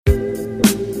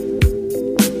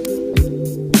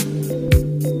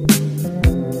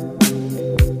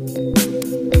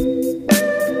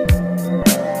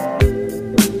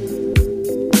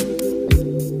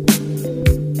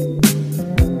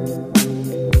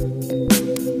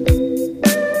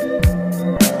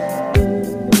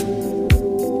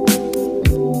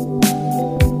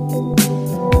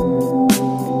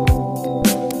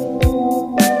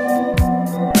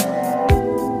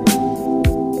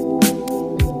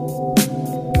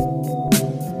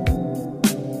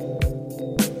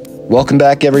Welcome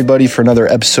back, everybody, for another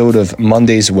episode of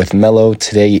Mondays with Mello.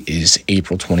 Today is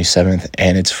April 27th,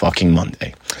 and it's fucking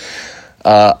Monday.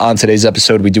 On today's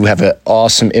episode, we do have an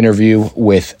awesome interview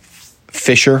with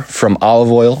Fisher from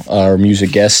Olive Oil, our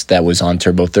music guest that was on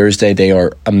Turbo Thursday. They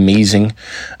are amazing.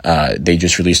 They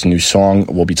just released a new song.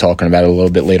 We'll be talking about it a little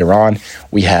bit later on.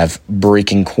 We have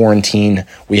Breaking Quarantine.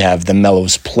 We have the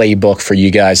Mellows Playbook for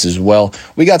you guys as well.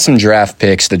 We got some draft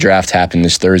picks. The draft happened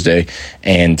this Thursday,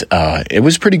 and it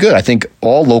was pretty good. I think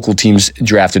all local teams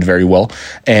drafted very well,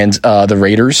 and the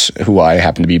Raiders, who I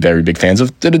happen to be very big fans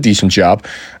of, did a decent job.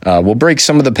 We'll break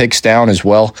some of the picks down as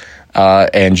well.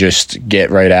 And just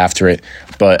get right after it.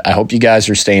 But I hope you guys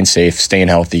are staying safe, staying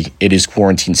healthy. It is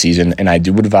quarantine season, and I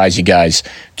do advise you guys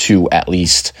to at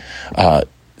least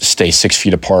stay 6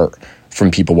 feet apart from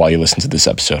people while you listen to this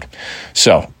episode.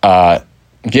 So,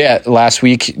 last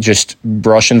week, just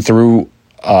brushing through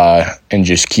and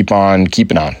just keep on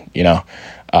keeping on, you know.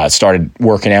 Started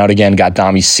working out again, got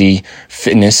Dami C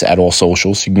Fitness at all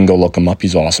socials. You can go look him up.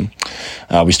 He's awesome.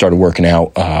 We started working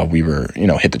out. We were,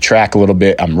 hit the track a little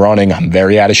bit. I'm running. I'm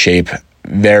very out of shape.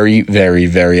 Very, very,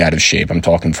 very out of shape. I'm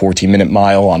talking 14-minute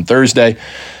mile on Thursday.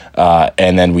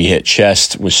 And then we hit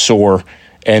chest, was sore.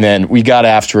 And then we got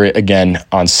after it again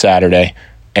on Saturday.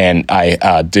 And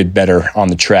I did better on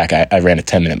the track. I ran a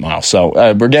 10-minute mile.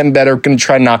 So we're getting better. Going to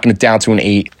try knocking it down to an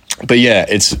 8. But yeah,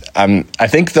 I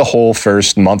think the whole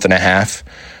first month and a half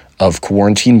of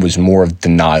quarantine was more of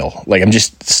denial. Like, I'm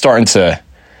just starting to,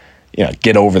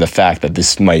 get over the fact that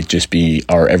this might just be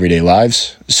our everyday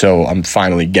lives. So I'm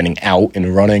finally getting out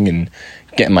and running and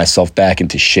getting myself back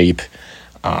into shape.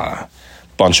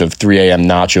 Bunch of 3 a.m.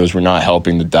 nachos were not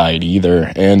helping the diet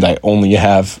either. And I only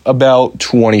have about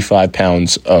 25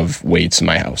 pounds of weights in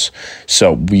my house.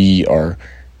 So we are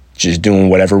just doing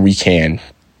whatever we can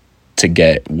to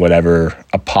get whatever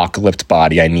apocalypse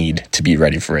body I need to be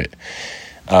ready for it.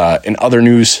 In other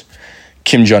news,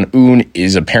 Kim Jong-un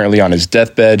is apparently on his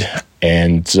deathbed,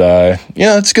 and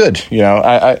it's good.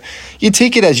 You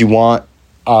take it as you want.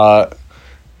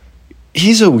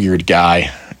 He's a weird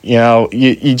guy.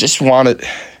 You just want it.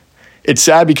 It's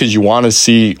sad because you want to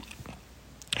see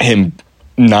him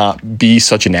not be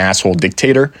such an asshole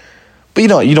dictator, but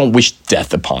you don't wish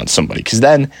death upon somebody, because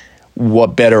then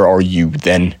what better are you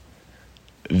than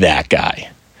that guy?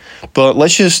 But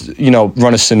let's just,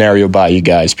 run a scenario by you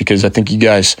guys, because I think you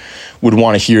guys would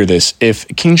want to hear this. If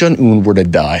Kim Jong-un were to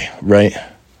die, right?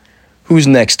 Who's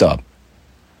next up?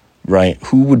 Right?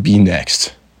 Who would be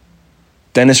next?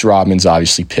 Dennis Rodman's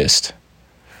obviously pissed.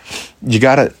 You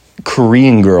got a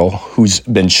Korean girl who's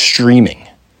been streaming.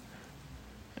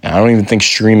 And I don't even think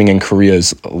streaming in Korea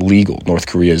is legal. North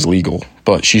Korea is legal.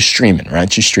 But she's streaming,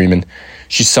 right? She's streaming.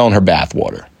 She's selling her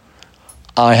bathwater.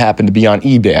 I happen to be on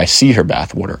eBay. I see her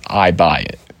bathwater. I buy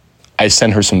it. I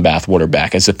send her some bathwater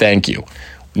back as a thank you.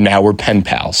 Now we're pen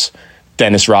pals.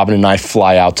 Dennis Rodman and I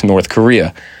fly out to North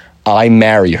Korea. I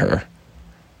marry her.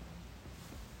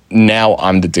 Now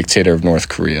I'm the dictator of North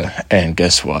Korea. And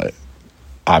guess what?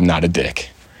 I'm not a dick.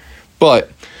 But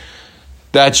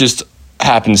that just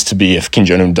happens to be if Kim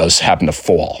Jong-un does happen to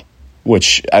fall.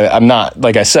 Which I'm not,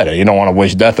 like I said, you don't want to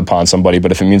wish death upon somebody,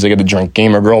 but if it means I get to drink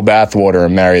gamer girl bathwater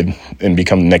and marry and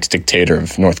become the next dictator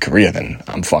of North Korea, then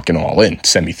I'm fucking all in.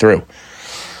 Send me through.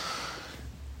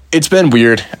 It's been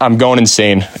weird. I'm going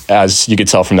insane, as you could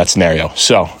tell from that scenario.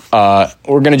 So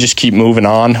we're going to just keep moving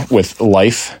on with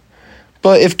life.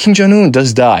 But if Kim Jong-un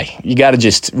does die, you got to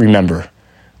just remember,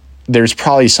 there's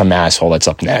probably some asshole that's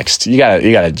up next. You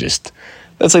gotta just,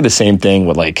 that's like the same thing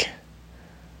with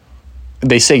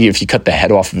they say if you cut the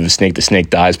head off of a snake, the snake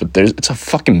dies, but it's a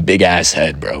fucking big ass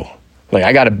head, bro. Like,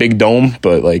 I got a big dome,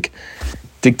 but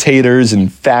dictators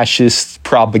and fascist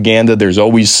propaganda, there's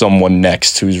always someone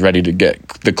next who's ready to get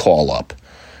the call up.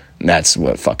 And that's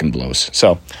what fucking blows.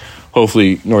 So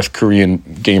hopefully North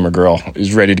Korean gamer girl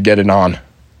is ready to get it on.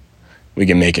 We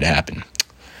can make it happen.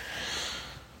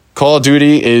 Call of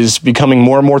Duty is becoming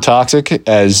more and more toxic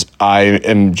as I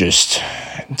am just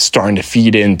starting to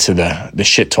feed into the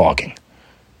shit talking.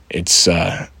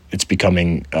 It's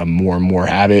becoming a more and more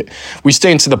habit. We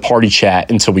stay into the party chat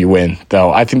until we win,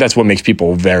 though. I think that's what makes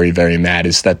people very, very mad,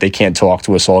 is that they can't talk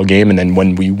to us all game, and then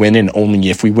when we win, and only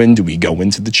if we win, do we go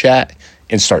into the chat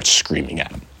and start screaming at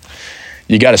them.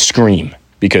 You got to scream,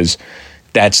 because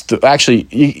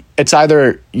it's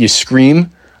either you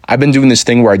scream. I've been doing this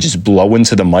thing where I just blow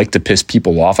into the mic to piss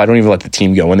people off. I don't even let the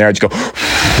team go in there. I just go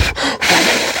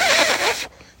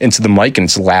into the mic, and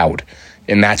it's loud.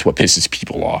 And that's what pisses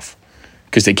people off,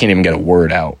 because they can't even get a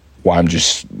word out while I'm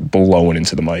just blowing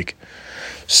into the mic.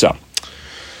 So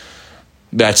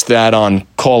that's that on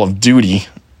Call of Duty.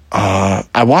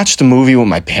 I watched a movie with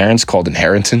my parents called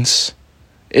Inheritance.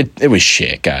 It was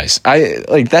shit, guys.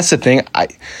 That's the thing. I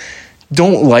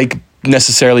don't like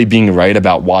necessarily being right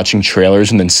about watching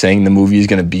trailers and then saying the movie is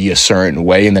going to be a certain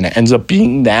way, and then it ends up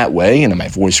being that way, and then my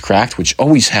voice cracked, which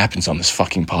always happens on this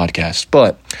fucking podcast.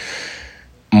 But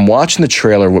I'm watching the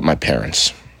trailer with my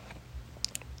parents,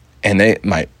 and I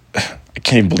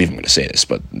can't even believe I'm going to say this,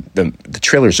 but the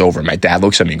trailer's over. My dad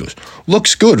looks at me and goes,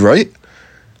 "Looks good, right?"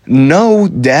 No,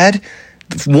 Dad.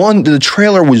 The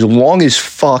trailer was long as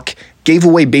fuck, gave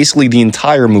away basically the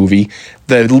entire movie.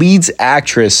 The lead's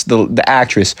actress, the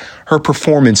actress, her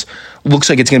performance looks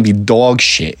like it's going to be dog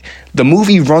shit. The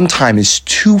movie runtime is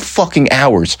 2 fucking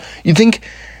hours. You think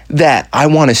that I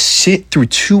want to sit through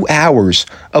 2 hours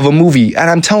of a movie, and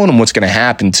I'm telling them what's going to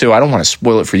happen too. I don't want to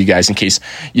spoil it for you guys in case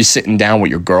you're sitting down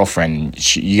with your girlfriend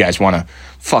and you guys want to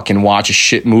fucking watch a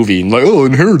shit movie and like, oh,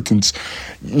 Inheritance.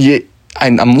 Yeah,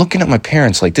 I'm looking at my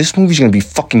parents like, this movie's going to be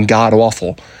fucking god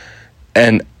awful.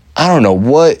 And I don't know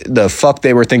what the fuck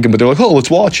they were thinking, but they're like, oh, let's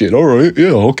watch it. All right,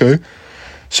 yeah, okay.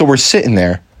 So we're sitting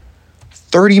there,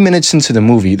 30 minutes into the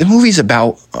movie. The movie's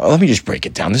about, let me just break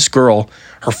it down. This girl,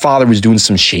 her father was doing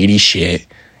some shady shit.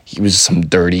 He was some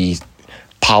dirty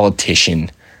politician,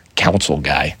 council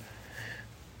guy.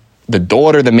 The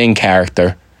daughter, the main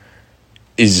character,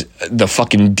 is the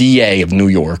fucking DA of New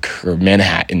York or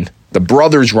Manhattan. The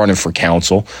brother's running for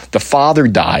council. The father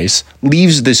dies,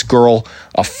 leaves this girl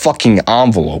a fucking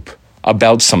envelope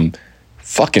about some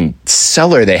fucking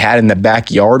cellar they had in the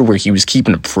backyard where he was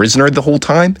keeping a prisoner the whole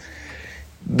time.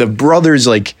 The brother's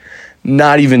like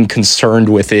not even concerned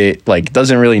with it, like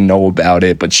doesn't really know about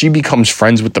it, but she becomes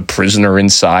friends with the prisoner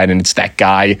inside, and it's that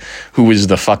guy who was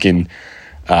the fucking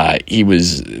he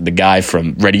was the guy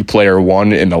from Ready Player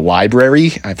One in the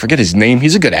library. I forget his name.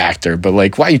 He's a good actor, but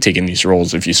like, why are you taking these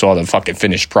roles? If you saw the fucking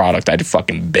finished product, I'd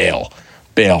fucking bail.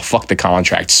 Fuck the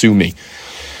contract. Sue me.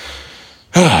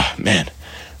 Man,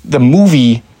 the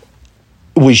movie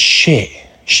was shit.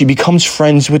 She becomes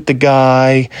friends with the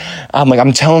guy.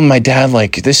 I'm telling my dad,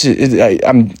 like, this is,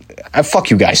 I fuck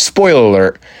you guys. Spoiler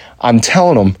alert. I'm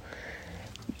telling him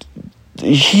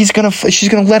she's gonna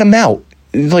let him out.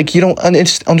 Like, you don't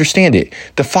understand it.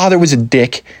 The father was a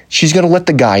dick. She's gonna let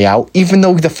the guy out, even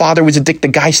though the father was a dick.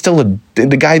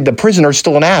 The prisoner's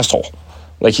still an asshole.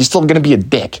 Like, he's still gonna be a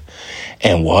dick.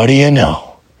 And what do you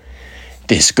know?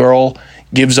 This girl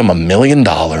gives him $1 million.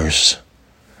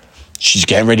 She's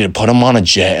getting ready to put him on a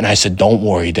jet, and I said, "Don't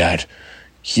worry, Dad.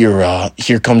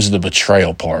 Here comes the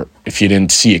betrayal part. If you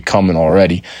didn't see it coming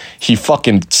already, he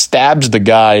fucking stabs the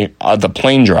guy, the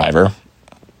plane driver."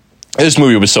 This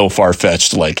movie was so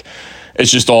far-fetched, like,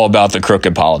 it's just all about the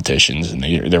crooked politicians, and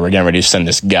they were getting ready to send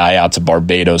this guy out to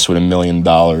Barbados with $1 million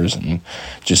and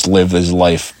just live his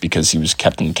life because he was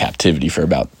kept in captivity for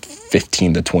about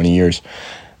 15 to 20 years.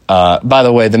 By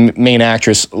the way, the main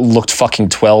actress looked fucking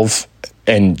 12,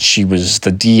 and she was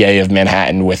the DA of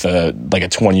Manhattan with a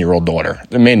 20-year-old daughter.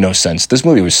 It made no sense. This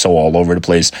movie was so all over the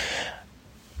place.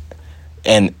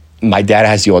 And my dad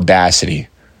has the audacity,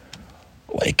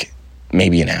 like,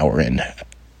 maybe an hour in,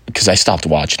 because I stopped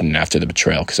watching it after the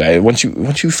betrayal. Because once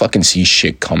you fucking see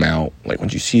shit come out, like,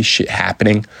 once you see shit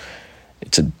happening,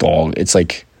 it's a dog. It's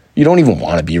like, you don't even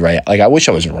want to be right. Like, I wish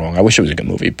I was wrong. I wish it was a good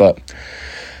movie. But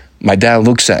my dad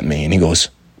looks at me and he goes,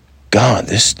 "God,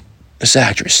 this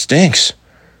actress stinks."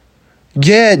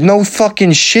 Yeah, no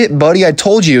fucking shit, buddy. I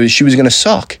told you she was gonna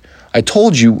suck. I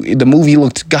told you the movie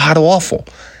looked god awful.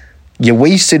 You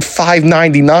wasted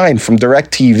 $5.99 from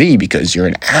DirecTV because you're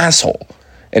an asshole.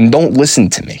 And don't listen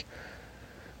to me.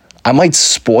 I might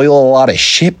spoil a lot of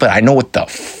shit, but I know what the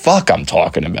fuck I'm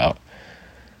talking about.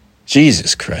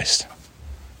 Jesus Christ.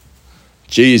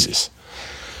 Jesus.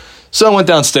 So I went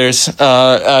downstairs.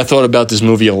 I thought about this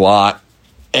movie a lot.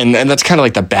 And that's kind of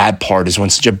like the bad part, is when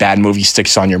such a bad movie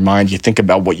sticks on your mind, you think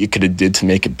about what you could have did to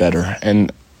make it better.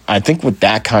 And I think with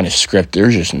that kind of script,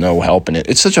 there's just no helping it.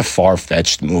 It's such a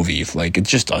far-fetched movie. Like, it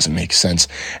just doesn't make sense.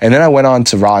 And then I went on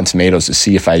to Rotten Tomatoes to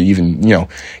see if I even,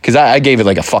 because I gave it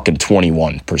like a fucking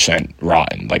 21%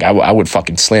 Rotten. Like, I would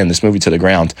fucking slam this movie to the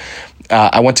ground.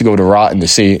 I went to go to Rotten to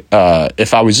see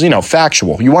if I was,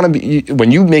 factual. You want to be,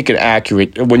 when you make an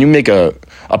accurate, when you make a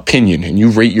opinion and you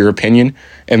rate your opinion,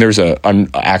 and there's an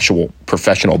actual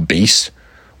professional base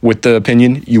with the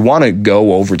opinion, you want to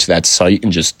go over to that site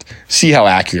and just see how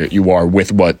accurate you are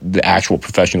with what the actual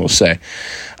professionals say.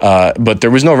 But there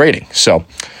was no rating. So,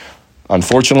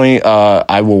 unfortunately,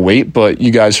 I will wait, but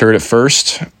you guys heard it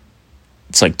first.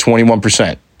 It's like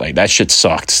 21%. Like, that shit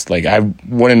sucked. Like, I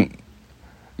wouldn't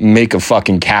make a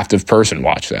fucking captive person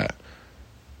watch that.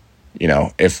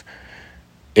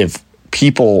 If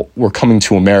people were coming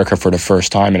to America for the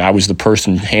first time and I was the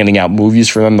person handing out movies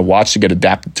for them to watch to get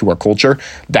adapted to our culture,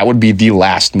 that would be the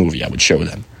last movie I would show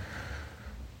them.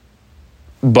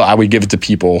 But I would give it to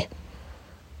people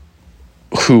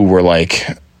who were like,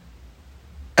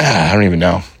 I don't even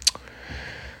know.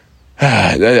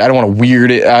 I don't want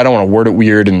to word it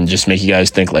weird and just make you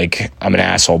guys think like I'm an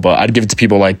asshole, but I'd give it to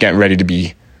people like getting ready to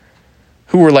be,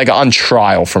 who were like on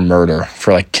trial for murder,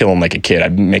 for like killing like a kid.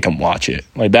 I'd make them watch it.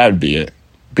 Like that would be it.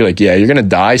 Be like, yeah, you're going to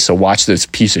die, so watch this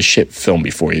piece of shit film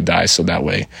before you die, so that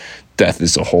way death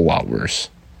is a whole lot worse.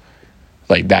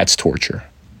 Like that's torture.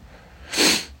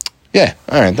 Yeah,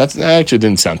 all right, that actually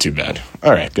didn't sound too bad.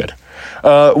 All right, good.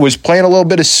 Was playing a little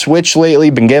bit of Switch lately,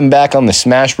 been getting back on the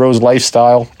Smash Bros.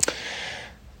 Lifestyle.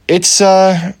 It's,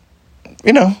 it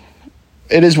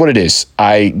is what it is.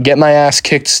 I get my ass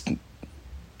kicked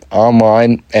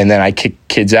online, and then I kick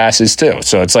kids' asses too.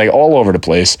 So it's like all over the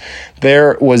place.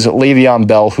 There was Le'Veon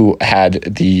Bell who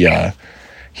had he had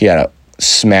a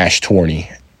Smash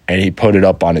tourney, and he put it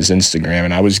up on his Instagram,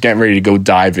 and I was getting ready to go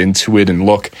dive into it and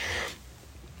look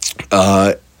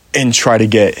and try to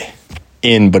get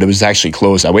in, but it was actually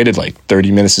closed. I waited like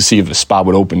 30 minutes to see if a spot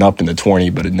would open up in the tourney,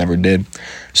 but it never did.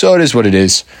 So it is what it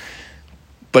is.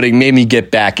 But it made me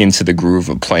get back into the groove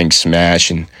of playing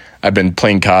Smash, and I've been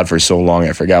playing COD for so long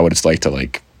I forgot what it's like to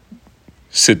like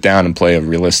sit down and play a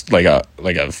like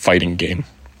a fighting game.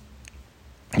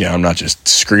 Yeah, I'm not just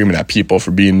screaming at people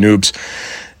for being noobs.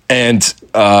 And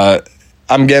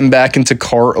I'm getting back into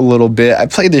kart a little bit. I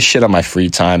play this shit on my free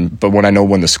time, but when I know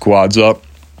when the squad's up,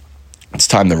 it's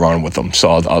time to run with them. So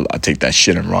I'll take that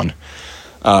shit and run.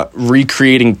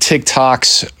 Recreating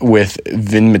TikToks with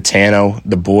Vin Matano,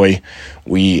 the boy.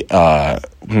 We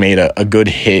made a good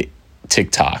hit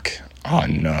TikTok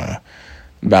on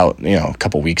about a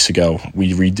couple weeks ago.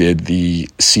 We redid the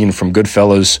scene from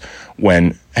Goodfellas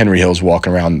when Henry Hill's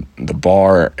walking around the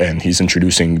bar and he's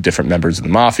introducing different members of the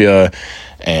mafia,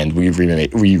 and we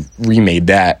remade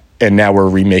that. And now we're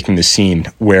remaking the scene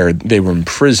where they were in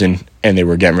prison and they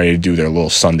were getting ready to do their little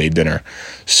Sunday dinner.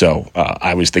 So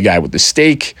I was the guy with the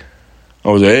steak. I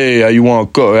was like, hey, how you want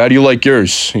to cook? How do you like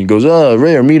yours? He goes,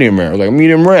 rare, medium rare. I was like,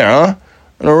 medium rare, huh?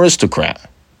 An aristocrat.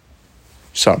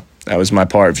 So that was my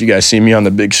part. If you guys see me on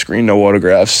the big screen, no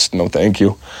autographs, no thank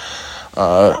you.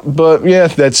 But yeah,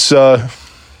 that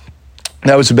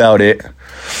was about it.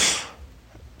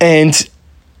 And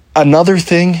another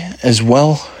thing as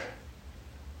well,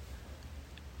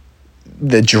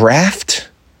 the draft.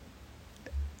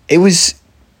 It was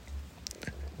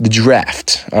the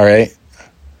draft, all right?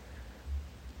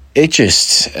 It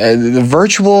just, the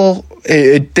virtual,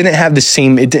 it didn't have the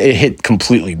same, it hit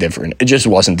completely different. It just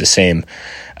wasn't the same.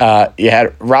 You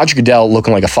had Roger Goodell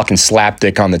looking like a fucking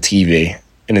slapdick on the TV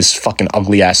in his fucking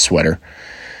ugly-ass sweater.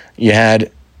 You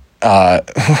had I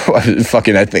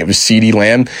think it was CeeDee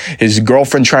Lamb, his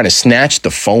girlfriend trying to snatch the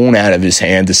phone out of his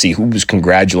hand to see who was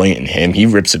congratulating him. He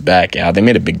rips it back out. They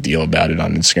made a big deal about it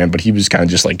on Instagram, but he was kind of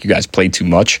just like, you guys play too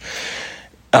much.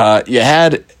 You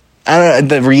had, I don't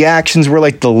know, the reactions were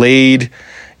like delayed.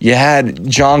 You had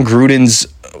John Gruden's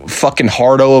fucking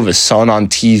hardo of a son on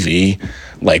TV,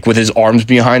 like with his arms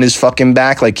behind his fucking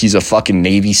back, like he's a fucking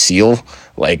Navy SEAL,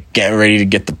 like getting ready to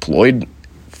get deployed.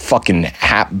 Fucking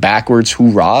hat backwards,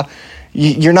 hoorah.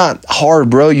 You're not hard,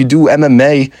 bro. You do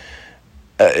MMA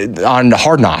on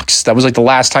Hard Knocks. That was like the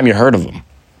last time you heard of him.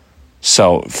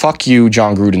 So fuck you,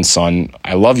 John Gruden's son.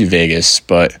 I love you, Vegas,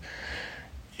 but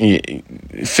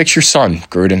fix your son,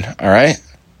 Gruden, all right?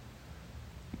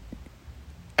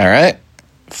 All right?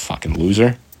 Fucking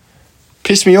loser.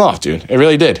 Pissed me off, dude. It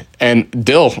really did. And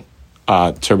Dill,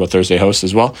 Turbo Thursday host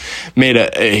as well,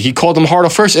 he called him hardo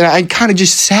first, and I kind of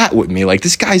just sat with me like,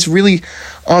 this guy's really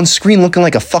on screen looking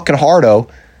like a fucking hardo.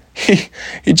 He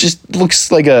just looks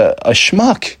like a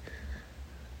schmuck.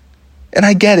 And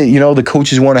I get it, the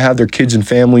coaches want to have their kids and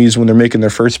families when they're making their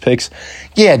first picks.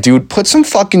 Yeah, dude, put some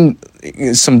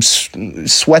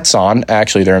sweats on.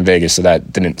 Actually, they're in Vegas, so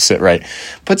that didn't sit right.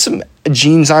 Put some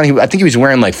jeans on. I think he was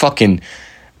wearing like fucking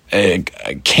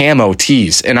camo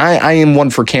tees, and I am one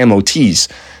for camo tees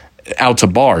out to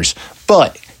bars,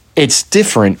 but it's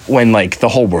different when like the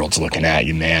whole world's looking at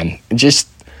you, man. Just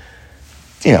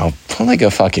put like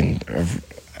a fucking a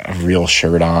real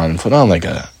shirt on, put on like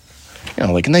a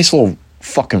like a nice little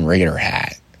fucking Raider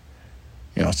hat,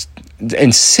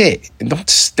 and sit, and don't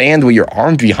stand with your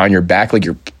arms behind your back like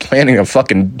you're planning a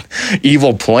fucking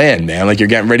evil plan, man, like you're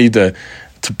getting ready to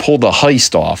pull the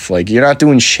heist off. Like, you're not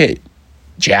doing shit,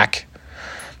 Jack.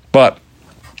 But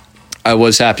I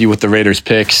was happy with the Raiders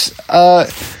picks.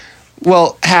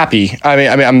 Well, happy. I mean,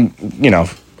 I'm,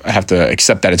 I have to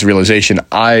accept that it's realization.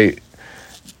 I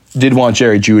Did want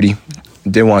Jerry Jeudy.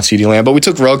 Did want CeeDee Lamb. But we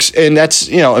took Ruggs, and that's,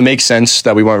 it makes sense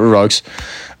that we went with Ruggs.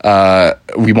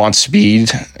 We want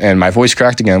speed, and my voice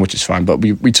cracked again, which is fine. But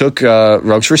we took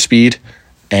Ruggs for speed,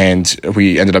 and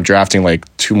we ended up drafting like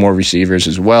 2 more receivers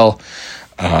as well.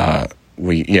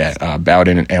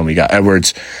 Bowden, and we got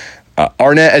Edwards.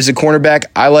 Arnett as a cornerback,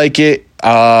 I like it.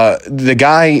 The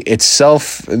guy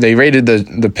itself, they rated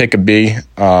the pick a B.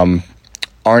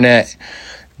 Arnett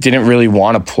didn't really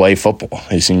want to play football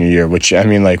his senior year, which, I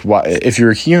mean, like, why, if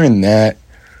you're hearing that,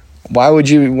 why would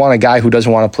you want a guy who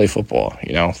doesn't want to play football?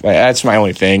 That's my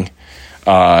only thing.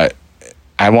 I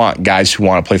want guys who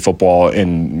want to play football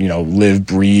and, live,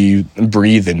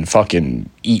 breathe, and fucking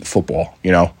eat football,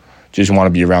 Just want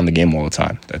to be around the game all the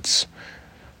time.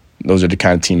 Those are the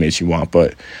kind of teammates you want.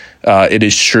 But it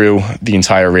is true, the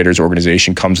entire Raiders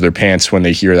organization comes to their pants when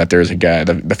they hear that there's a guy,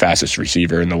 the fastest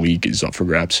receiver in the league is up for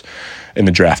grabs in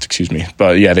the draft, excuse me.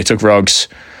 But yeah, they took Ruggs,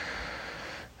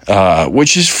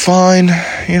 which is fine,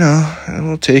 and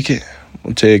we'll take it.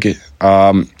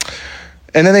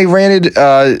 And then they ranted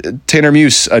Tanner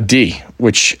Muse a D,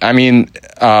 which, I mean,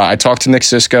 I talked to Nick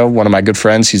Sisko, one of my good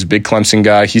friends. He's a big Clemson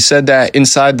guy. He said that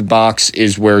inside the box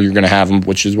is where you're going to have him,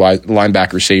 which is why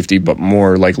linebacker safety, but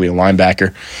more likely a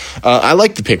linebacker. I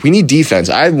like the pick. We need defense.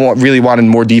 I really wanted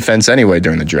more defense anyway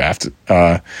during the draft.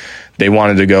 They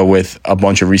wanted to go with a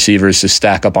bunch of receivers to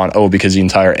stack up on because the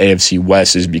entire AFC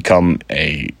West has become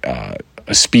a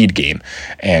speed game.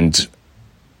 And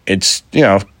it's,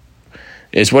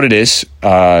 is what it is,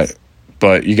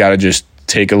 but you got to just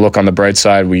take a look on the bright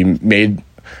side. We made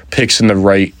picks in the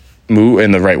right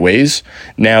ways.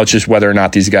 Now it's just whether or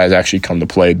not these guys actually come to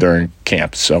play during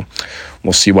camp. So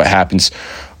we'll see what happens.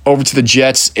 Over to the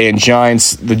Jets and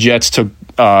Giants. The Jets took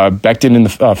Becton in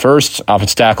the first.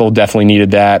 Offensive tackle, definitely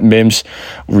needed that. Mims,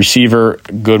 receiver,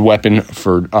 good weapon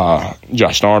for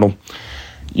Josh Darnold.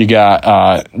 You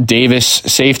got Davis,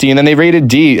 safety, and then they rated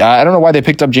D. I don't know why they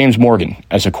picked up James Morgan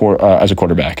as a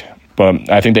quarterback, but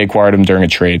I think they acquired him during a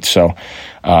trade. So,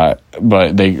 but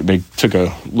they took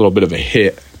a little bit of a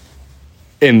hit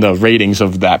in the ratings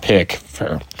of that pick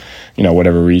for,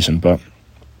 whatever reason. But,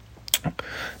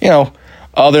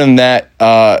 other than that,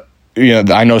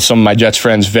 I know some of my Jets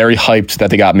friends very hyped that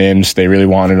they got Mims. They really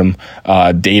wanted him.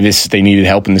 Davis, they needed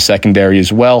help in the secondary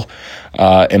as well.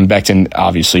 And Becton,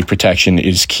 obviously, protection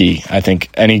is key. I think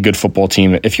any good football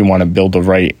team, if you want to build the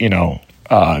right,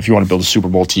 if you want to build a Super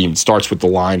Bowl team, it starts with the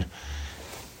line.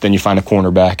 Then you find a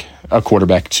quarterback, and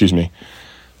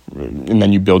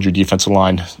then you build your defensive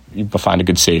line. You find a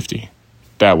good safety.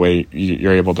 That way,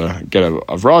 you're able to get a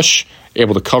rush,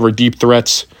 able to cover deep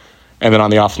threats, and then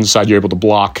on the offensive side, you're able to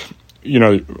block.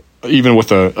 Even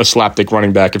with a slapdick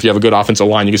running back, if you have a good offensive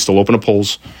line, you can still open up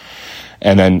holes.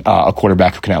 And then a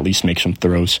quarterback who can at least make some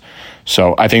throws.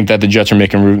 So I think that the Jets are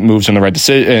making moves in the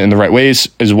right ways,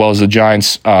 as well as the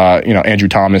Giants. Andrew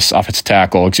Thomas, offensive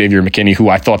tackle, Xavier McKinney, who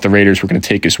I thought the Raiders were going to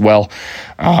take as well,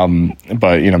 but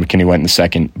McKinney went in the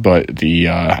second. But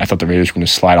I thought the Raiders were going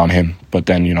to slide on him. But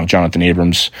then Jonathan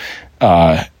Abrams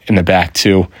in the back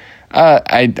too.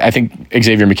 I think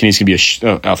Xavier McKinney's going to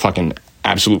be a fucking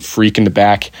absolute freak in the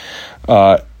back.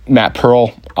 Matt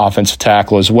Pearl, offensive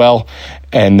tackle as well.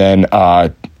 And then I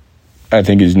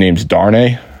think his name's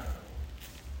Darnay.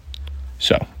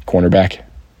 So, cornerback.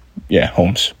 Yeah,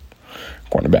 Holmes,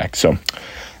 cornerback. So,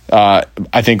 I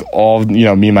think all, me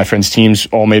and my friends' teams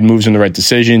all made moves in the right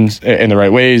decisions, in the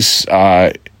right ways.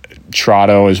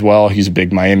 Trotto as well. He's a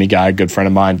big Miami guy, good friend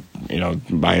of mine.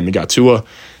 Miami got Tua.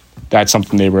 That's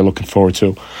something they were looking forward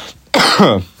to.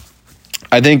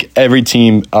 I think every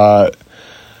team...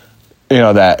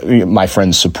 that my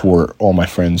friends support, all my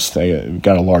friends, they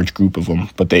got a large group of them,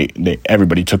 but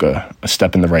everybody took a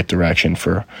step in the right direction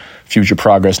for future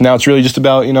progress. Now it's really just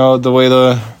about, the way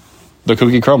the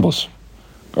cookie crumbles,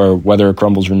 or whether it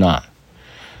crumbles or not.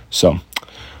 So,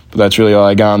 but that's really all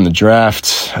I got on the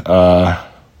draft. That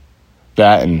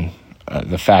and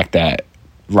the fact that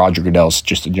Roger Goodell's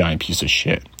just a giant piece of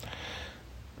shit.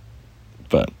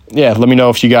 But yeah, let me know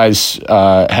if you guys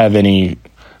have any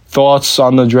thoughts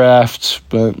on the draft,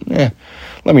 but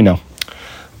let me know.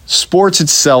 Sports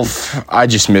itself, I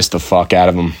just missed the fuck out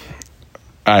of them.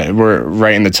 We're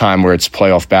right in the time where it's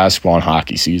playoff basketball and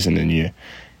hockey season, and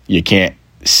you can't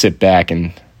sit back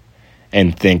and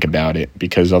think about it,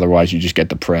 because otherwise you just get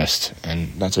depressed.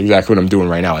 And that's exactly what I'm doing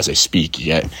right now as I speak. You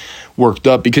get worked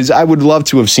up, because I would love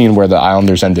to have seen where the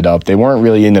Islanders ended up. They weren't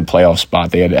really in the playoff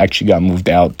spot. They had actually got moved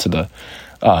out to the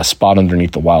spot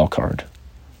underneath the wild card.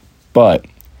 But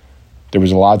there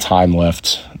was a lot of time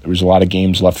left. There was a lot of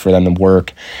games left for them to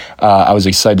work. I was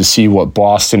excited to see what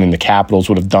Boston and the Capitals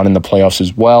would have done in the playoffs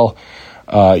as well.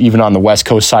 Even on the West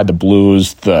Coast side, the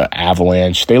Blues, the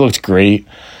Avalanche, they looked great.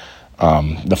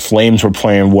 The Flames were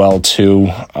playing well, too.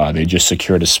 They just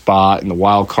secured a spot in the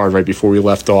wild card right before we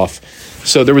left off.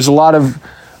 So there was a lot of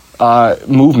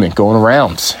movement going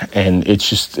around, and it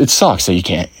sucks that you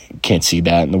can't see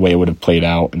that and the way it would have played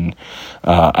out. And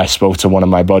I spoke to one of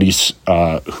my buddies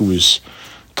who was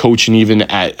coaching even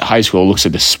at high school. It looks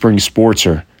like the spring sports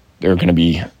they're going to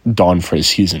be done for the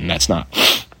season. That's not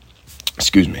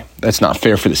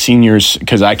fair for the seniors,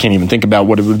 because I can't even think about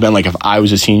what it would have been like if I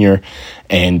was a senior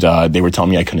and they were telling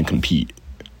me I couldn't compete.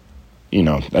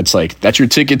 That's your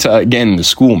ticket to, again, the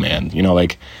school, man.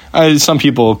 Some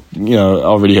people,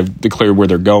 already have declared where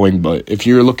they're going, but if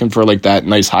you're looking for like that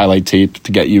nice highlight tape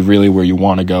to get you really where you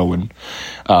want to go, and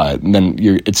then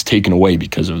it's taken away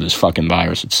because of this fucking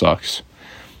virus, it sucks.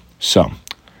 So,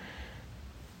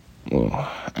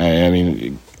 I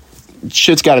mean,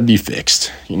 shit's got to be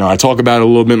fixed. I talk about it a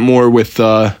little bit more with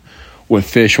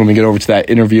Fish when we get over to that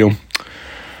interview,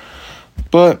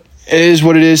 but it is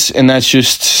what it is, and that's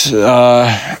just,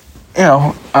 I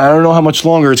don't know how much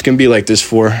longer it's going to be like this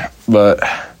for, but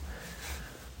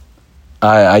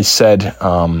I said,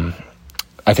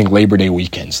 I think Labor Day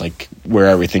weekend's like where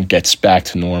everything gets back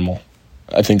to normal.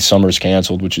 I think summer's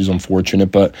canceled, which is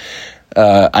unfortunate, but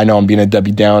I know I'm being a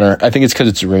Debbie Downer. I think it's because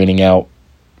it's raining out.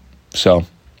 So,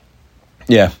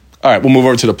 yeah. All right, we'll move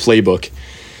over to the playbook.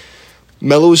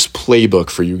 Melo's playbook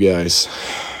for you guys.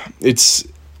 It's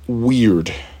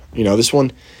weird. This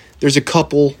one, there's a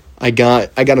couple. I got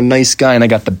a nice guy and I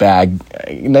got the bad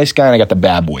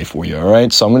boy for you, all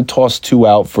right? So I'm going to toss two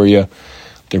out for you.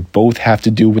 They both have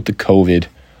to do with the COVID,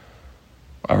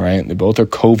 all right? They both are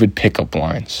COVID pickup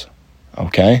lines,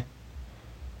 okay?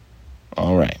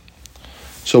 All right.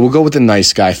 So we'll go with the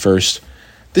nice guy first.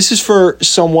 This is for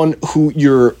someone who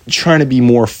you're trying to be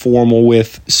more formal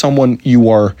with, someone you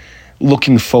are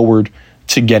looking forward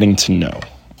to getting to know,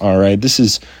 all right? This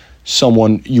is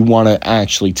someone you want to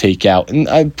actually take out. And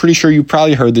I'm pretty sure you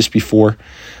probably heard this before,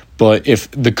 but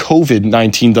if the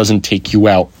COVID-19 doesn't take you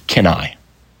out, can I?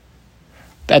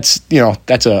 That's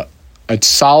a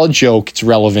solid joke. It's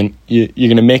relevant. You're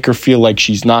going to make her feel like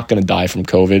she's not going to die from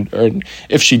COVID. Or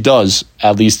if she does,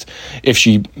 at least if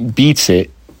she beats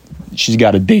it, she's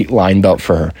got a date lined up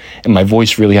for her. And my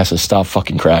voice really has to stop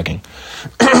fucking cracking.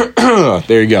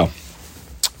 There you go.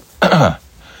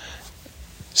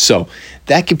 So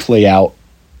that could play out.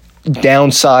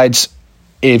 Downsides,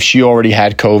 if she already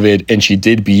had COVID and she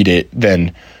did beat it,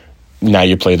 then now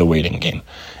you play the waiting game.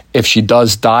 If she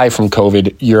does die from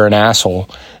COVID, you're an asshole.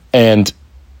 And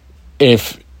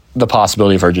if the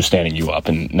possibility of her just standing you up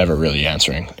and never really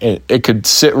answering, it could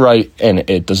sit right, and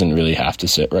it doesn't really have to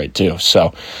sit right too.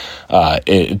 So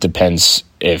it depends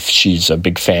if she's a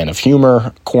big fan of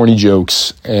humor, corny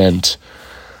jokes, and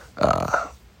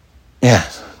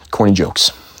corny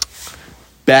jokes.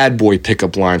 Bad boy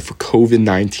pickup line for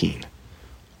COVID-19.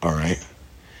 All right.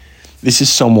 This is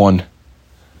someone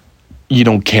you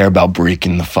don't care about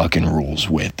breaking the fucking rules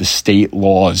with. The state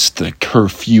laws, the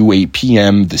curfew, 8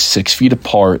 p.m., the 6 feet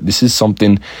apart. This is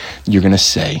something you're going to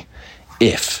say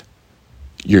if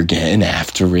you're getting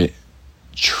after it,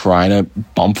 trying to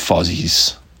bump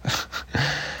fuzzies,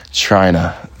 trying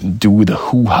to do the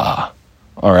hoo-ha.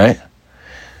 All right?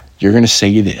 You're going to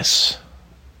say this.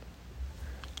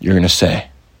 You're going to say,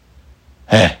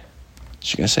 hey.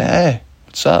 She's going to say, hey,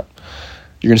 what's up?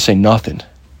 You're going to say nothing.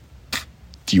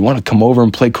 Do you want to come over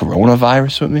and play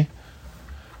coronavirus with me?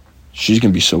 She's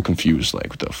going to be so confused, like,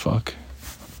 what the fuck?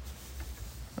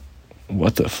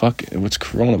 What the fuck? What's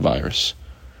coronavirus?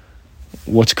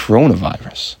 What's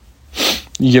coronavirus?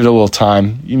 You give it a little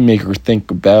time. You make her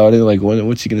think about it, like,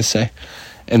 what's he going to say?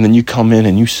 And then you come in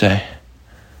and you say,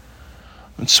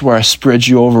 I swear I spread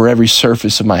you over every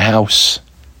surface of my house.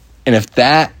 And if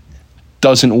that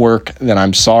doesn't work, then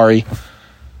I'm sorry.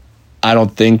 I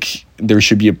don't think there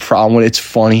should be a problem with it. It's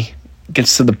funny. It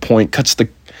gets to the point, cuts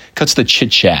the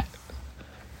chit chat.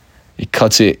 It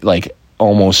cuts it like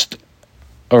almost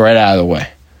right out of the way.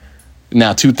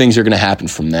 Now, two things are going to happen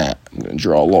from that. I'm going to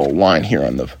draw a little line here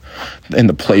in the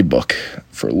playbook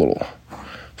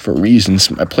for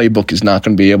reasons. My playbook is not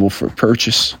going to be able for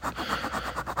purchase.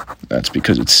 That's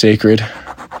because it's sacred.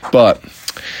 But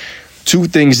two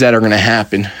things that are going to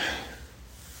happen.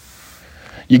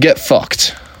 You get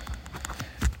fucked.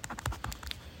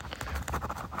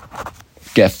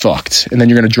 Get fucked. And then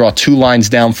you're going to draw two lines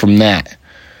down from that.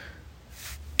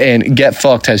 And get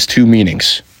fucked has two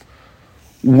meanings.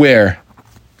 Where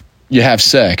you have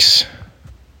sex.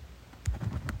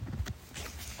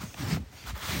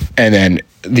 And then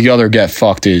the other get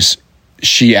fucked is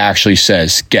she actually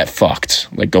says, get fucked.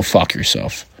 Like, go fuck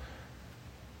yourself.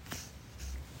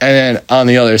 And then on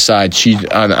the other side,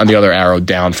 on the other arrow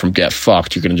down from get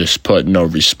fucked, you're going to just put no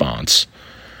response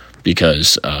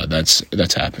because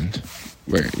that's happened.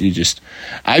 Where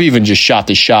I've even just shot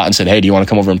the shot and said, hey, do you want to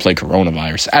come over and play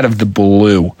coronavirus? Out of the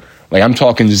blue. Like, I'm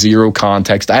talking zero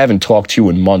context. I haven't talked to you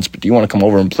in months, but do you want to come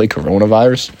over and play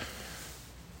coronavirus?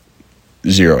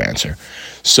 Zero answer.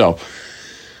 So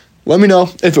let me know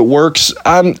if it works.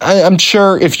 I'm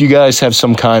sure if you guys have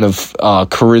some kind of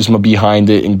charisma behind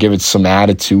it and give it some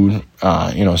attitude,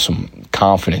 some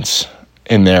confidence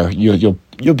in there, you'll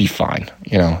be fine.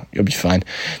 You'll be fine.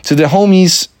 To the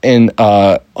homies and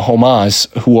homas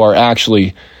who are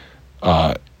actually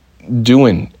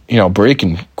doing,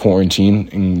 breaking quarantine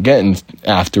and getting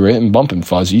after it and bumping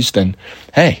fuzzies, then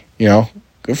hey,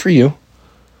 good for you.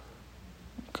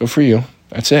 Good for you.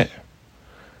 That's it.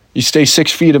 You stay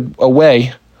 6 feet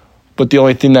away, but the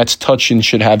only thing that's touching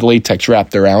should have latex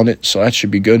wrapped around it, so that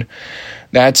should be good.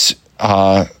 That's,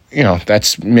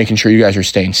 that's making sure you guys are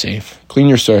staying safe. Clean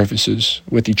your surfaces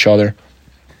with each other.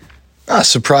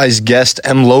 Surprise guest,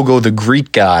 M Logo, the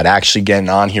Greek god, actually getting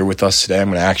on here with us today. I'm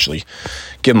going to actually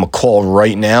give him a call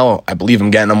right now. I believe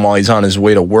I'm getting him while he's on his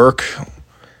way to work.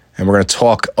 And we're going to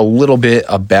talk a little bit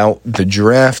about the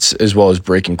drafts as well as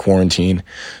breaking quarantine.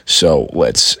 So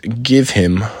let's give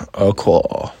him a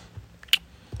call.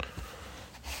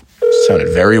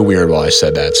 Sounded very weird while I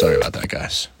said that. Sorry about that,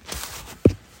 guys.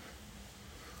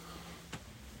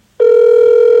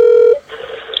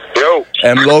 Yo.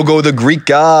 M Logo, the Greek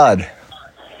god.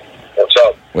 What's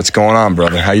up? What's going on,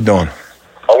 brother? How you doing?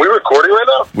 Are we recording right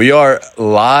now? We are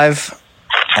live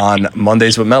on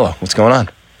Mondays with Mello. What's going on?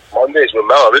 Mondays with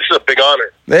Mello. This is a big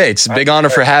honor. Hey, it's a big honor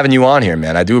for having you on here,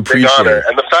 man. I do appreciate it.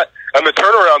 And the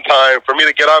turnaround time for me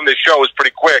to get on this show is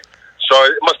pretty quick. So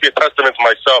it must be a testament to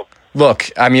myself. Look,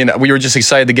 I mean, we were just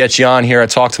excited to get you on here. I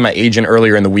talked to my agent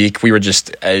earlier in the week. We were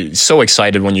just so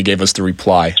excited when you gave us the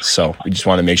reply. So we just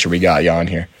wanted to make sure we got you on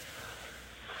here.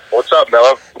 What's up,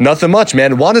 Mello? Nothing much,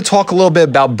 man. Want to talk a little bit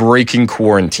about breaking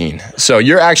quarantine. So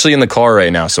you're actually in the car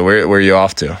right now. So where are you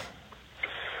off to?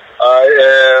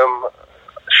 I am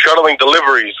shuttling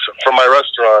deliveries from my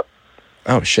restaurant.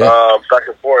 Oh, shit. Back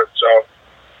and forth. So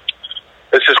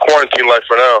this is quarantine life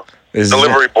for now.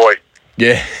 Delivery boy.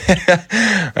 Yeah,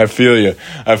 I feel you.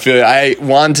 I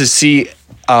wanted to see,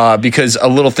 because a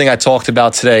little thing I talked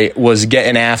about today was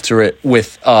getting after it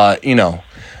with, a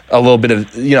little bit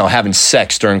of, having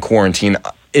sex during quarantine.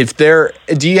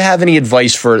 Do you have any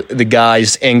advice for the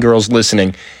guys and girls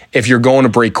listening if you're going to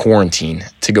break quarantine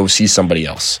to go see somebody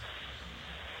else?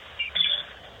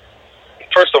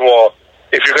 First of all,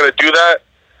 if you're going to do that,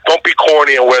 don't be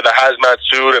corny and wear the hazmat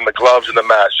suit and the gloves and the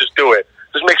mask. Just do it.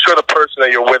 Just make sure the person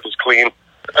that you're with is clean.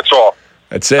 That's all.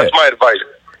 That's it. That's my advice.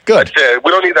 Good. That's it.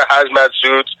 We don't need the hazmat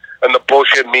suits and the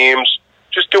bullshit memes.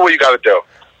 Just do what you got to do.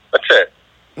 That's it.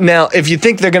 Now, if you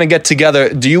think they're going to get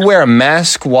together, do you wear a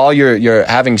mask while you're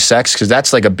having sex? Because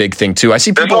that's like a big thing too. I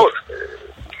see people.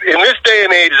 In this day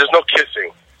and age, there's no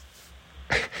kissing.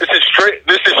 This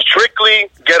is strictly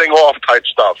getting off type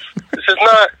stuff. This is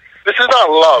not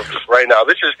love right now.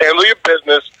 This is handle your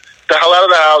business, the hell out of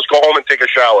the house, go home and take a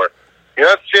shower. You're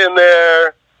not sitting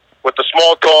there with the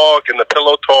small talk and the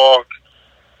pillow talk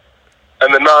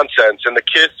and the nonsense and the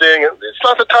kissing. It's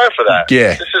not the time for that.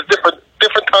 Yeah. This is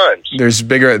different times.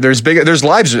 There's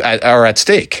lives are at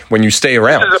stake when you stay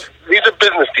around. These are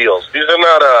business deals. These are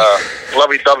not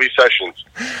lovey-dovey sessions.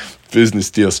 Business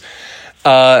deals.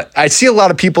 I see a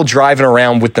lot of people driving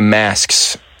around with the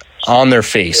masks on their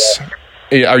face. Yeah.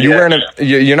 Are you wearing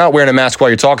you're not wearing a mask while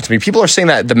you're talking to me. People are saying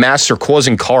that the masks are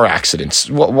causing car accidents.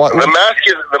 What? The mask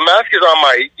is on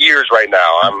my ears right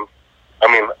now.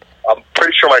 I'm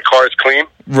pretty sure my car is clean.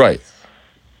 Right.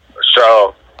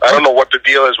 So I don't know what the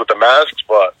deal is with the masks,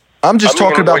 but I'm just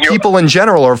talking about people in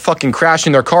general are fucking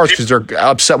crashing their cars because they're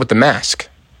upset with the mask.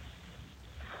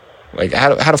 Like,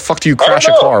 how the fuck do you crash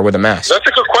a car with a mask? That's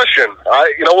a good question.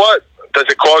 You know what? Does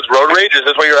it cause road rage? Is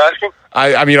this what you're asking?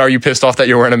 I mean, are you pissed off that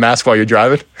you're wearing a mask while you're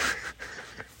driving?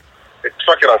 It's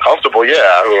fucking uncomfortable, yeah.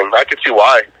 I mean, I can see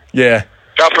why. Yeah.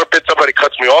 God forbid somebody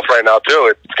cuts me off right now,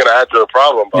 too. It's going to add to the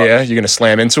problem. But. Yeah, you're going to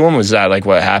slam into them? Is that, like,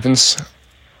 what happens?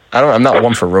 I'm not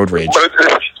one for road rage.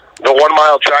 The 1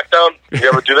 mile track down? You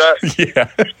ever do that?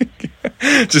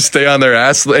 Yeah. Just stay on their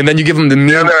ass, and then you give them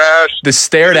the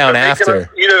stare down after. Either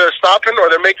they're stopping or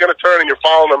they're making a turn and you're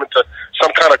following them into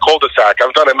some kind of cul-de-sac.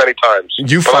 I've done it many times.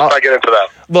 Let's not get into that.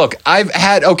 Look,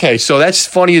 so that's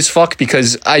funny as fuck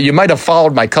because you might have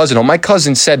followed my cousin. Oh, my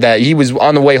cousin said that he was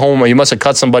on the way home or he must have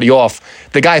cut somebody off.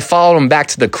 The guy followed him back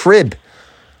to the crib.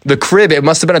 It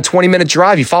must have been a 20-minute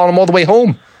drive. He followed him all the way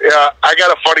home. Yeah, I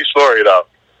got a funny story, though.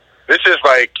 This is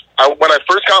like, when I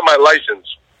first got my license,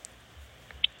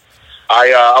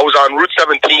 I was on Route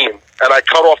 17, and I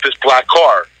cut off this black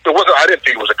car. I didn't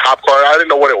think it was a cop car. I didn't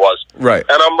know what it was. Right.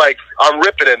 And I'm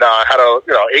ripping it now. I had a,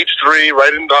 H3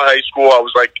 right into high school. I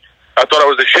was like, I thought I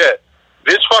was the shit.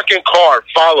 This fucking car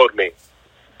followed me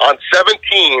on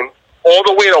 17 all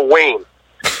the way to Wayne.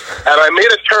 And I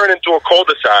made a turn into a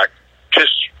cul-de-sac,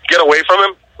 just get away from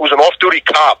him. It was an off-duty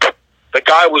cop. The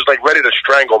guy was like ready to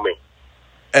strangle me.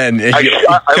 And he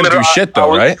couldn't do shit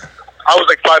though, right? I was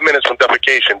like 5 minutes from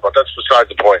defecation, but that's besides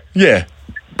the point. Yeah.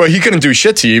 But he couldn't do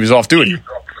shit to you. He was off duty.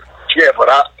 Yeah, but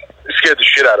it scared the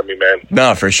shit out of me, man.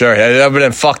 No, for sure. That would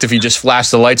have been fucked if he just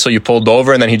flashed the light so you pulled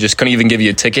over and then he just couldn't even give you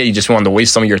a ticket. He just wanted to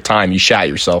waste some of your time. You shot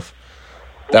yourself.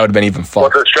 That would have been even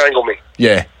fucked. Wanted to strangle me.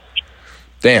 Yeah.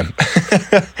 Damn.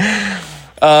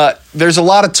 There's a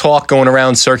lot of talk going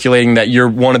around circulating that you're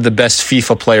one of the best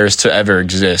FIFA players to ever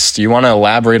exist. Do you want to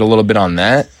elaborate a little bit on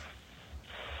that?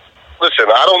 Listen,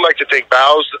 I don't like to take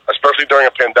bows, especially during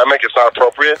a pandemic. It's not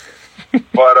appropriate.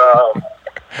 But,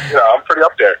 I'm pretty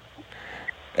up there.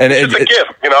 And it's a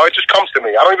gift, it just comes to me.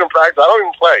 I don't even practice. I don't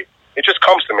even play. It just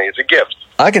comes to me. It's a gift.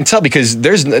 I can tell because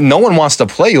there's no one wants to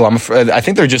play you. I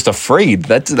think they're just afraid.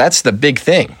 That's the big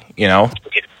thing,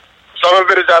 Some of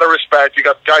it is out of respect. You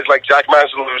got guys like Zach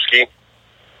Mazalewski,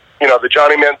 the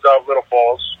Johnny Manziel of Little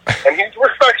Falls, and he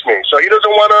respects me. So he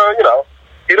doesn't want to,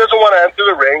 he doesn't want to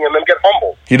enter the ring and then get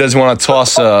humbled. He doesn't want to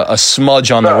toss a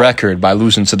smudge on the record by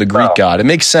losing to the Greek god. It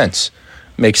makes sense.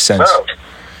 No.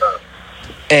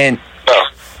 And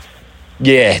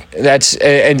yeah, that's.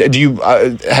 And do you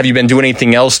have you been doing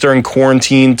anything else during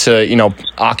quarantine to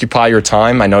occupy your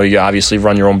time? I know you obviously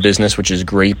run your own business, which is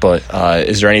great, but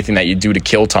is there anything that you do to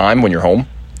kill time when you're home?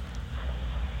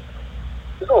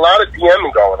 There's a lot of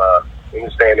DMing going on in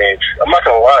this day and age. I'm not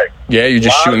gonna lie. Yeah, you're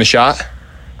just shooting the shot.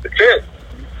 That's it.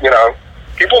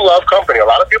 People love company. A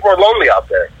lot of people are lonely out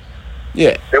there.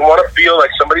 Yeah, they want to feel like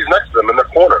somebody's next to them in their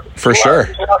corner. For sure.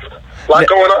 A lot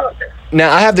going on.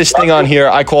 Now, I have this thing on here.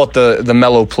 I call it the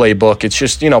Mellow Playbook. It's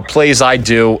just, plays I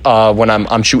do when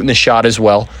I'm shooting the shot as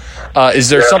well. Is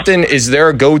there something, is there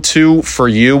a go-to for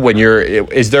you when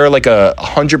is there like a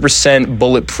 100%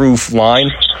 bulletproof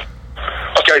line?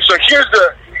 Okay, so here's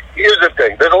the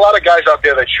thing. There's a lot of guys out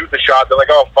there that shoot the shot. They're like,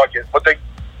 oh, fuck it. But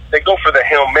they go for the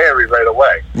Hail Mary right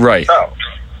away. Right. No.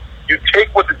 You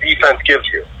take what the defense gives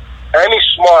you. Any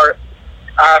smart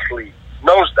athlete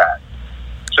knows that.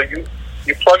 So you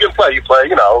plug and play. You play,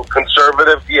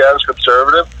 conservative DMs,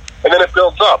 conservative, and then it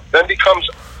builds up. Then they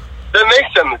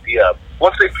send the DM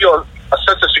once they feel a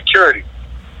sense of security.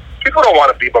 People don't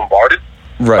want to be bombarded.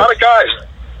 Right. A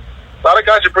lot of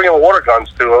guys are bringing water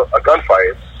guns to a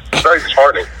gunfight. It's very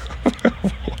disheartening.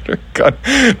 Water gun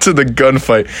to the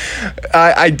gunfight.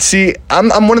 I see.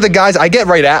 I'm one of the guys. I get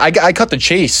right at. I cut the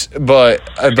chase, but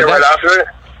you get right after it.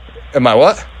 Am I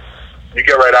what? You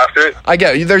get right after it. I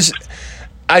get.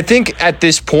 I think at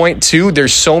this point too,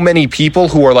 there's so many people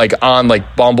who are like on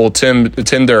like Bumble,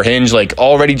 Tinder, Hinge, like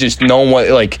already just knowing what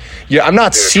like. Yeah, I'm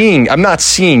not seeing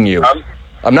you.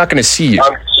 I'm not going to see you.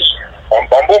 On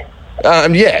Bumble.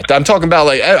 Yeah, I'm talking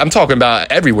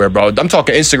about everywhere, bro. I'm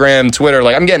talking Instagram, Twitter.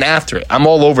 Like I'm getting after it. I'm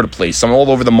all over the place. I'm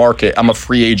all over the market. I'm a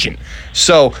free agent.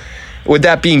 So, with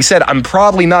that being said, I'm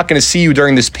probably not going to see you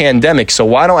during this pandemic. So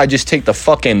why don't I just take the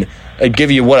fucking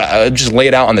give you what just lay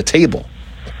it out on the table?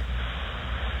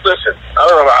 Listen, I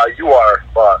don't know how you are,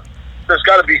 but there's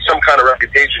got to be some kind of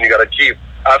reputation you got to keep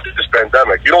after this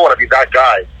pandemic. You don't want to be that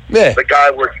guy. Yeah. The guy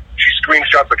where she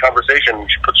screenshots the conversation and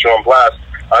she puts you on blast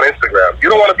on Instagram. You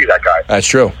don't want to be that guy. That's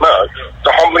true. No, it's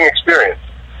a humbling experience.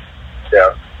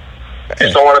 Yeah. You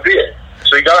just don't want to be it.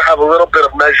 So you got to have a little bit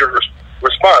of measured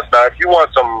response. Now, if you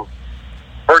want some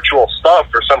virtual stuff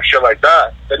or some shit like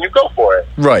that, then you go for it.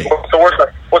 Right. What's the worst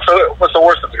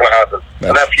that's going to happen?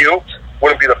 And if you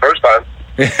wouldn't be the first time.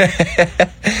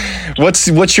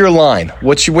 What's your line?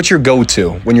 What's your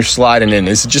go-to when you're sliding in?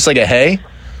 Is it just like a hey?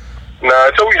 Nah,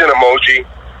 it's always an emoji.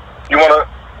 You want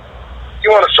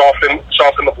to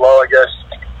soften the blow, I guess.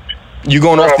 Are you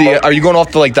going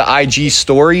off the like the IG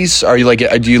stories? Are you like,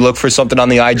 do you look for something on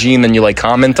the IG and then you like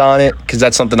comment on it? Because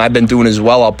that's something I've been doing as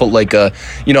well. I'll put like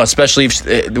especially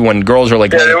when girls are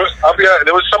like, yeah, there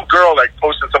was some girl that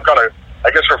posted some kind of,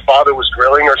 I guess her father was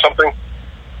grilling or something.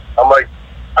 I'm like,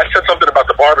 I said something about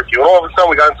the barbecue, and all of a sudden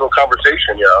we got into a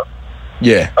conversation,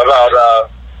 yeah,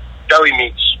 about deli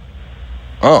meats.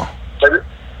 Oh, maybe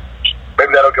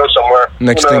that'll go somewhere.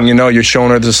 Next thing you know, you're showing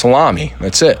her the salami.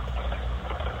 That's it.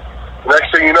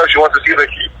 Next thing you know, she wants to see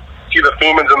the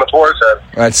femurs in the boar's head.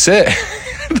 That's it.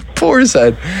 The boar's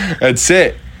head. That's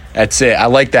it. I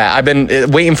like that. I've been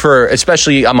waiting for,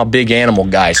 especially I'm a big animal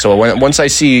guy, so once I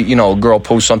see, a girl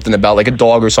post something about like a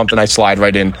dog or something, I slide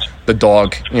right in, the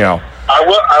dog,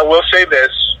 I will say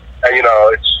this, and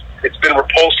it's been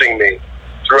repulsing me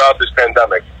throughout this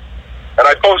pandemic. And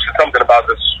I posted something about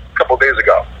this a couple days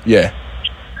ago. Yeah.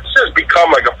 This has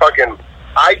become like a fucking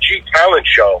IG talent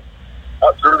show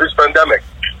through this pandemic.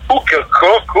 Who can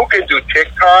cook? Who can do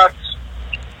TikToks?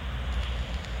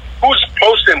 Who's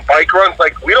posting bike runs?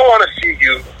 Like, we don't want to see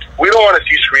you. We don't want to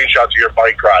see screenshots of your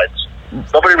bike rides.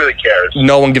 Nobody really cares.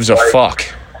 No one gives a fuck.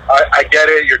 I get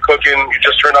it. You're cooking. You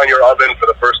just turned on your oven for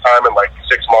the first time in like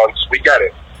 6 months. We get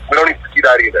it. We don't need to see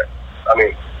that either. I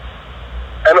mean,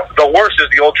 and the worst is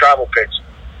the old travel pics.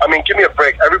 I mean, give me a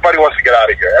break. Everybody wants to get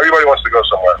out of here. Everybody wants to go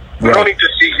somewhere. Right. We don't need to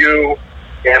see you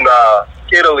in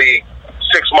Italy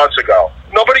 6 months ago.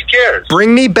 Nobody cares.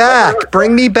 Bring me back.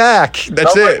 Bring me back.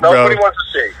 That's it, bro. Nobody wants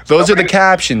to see. Those are the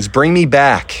captions. Bring me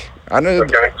back. I know.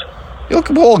 Okay.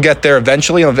 We'll get there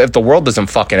eventually if the world doesn't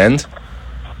fucking end.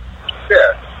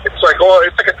 Yeah. It's like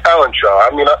a talent show.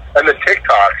 I mean, and the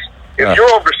TikToks. If you're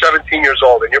over 17 years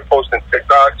old and you're posting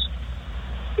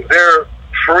TikToks, they're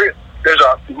free. There's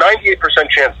a 98%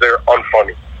 chance they're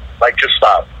unfunny. Like, just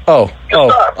stop.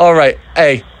 Stop. All right.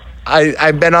 Hey,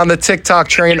 I've been on the TikTok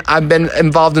train. I've been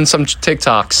involved in some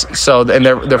TikToks, and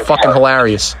they're fucking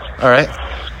hilarious. All right.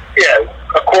 Yeah.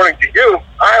 According to you,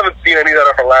 I haven't seen any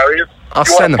that are hilarious. I'll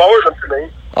send them. Forward them to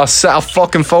me. I'll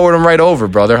fucking forward them right over,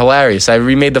 bro. They're hilarious. I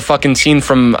remade the fucking scene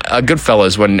from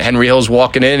Goodfellas when Henry Hill's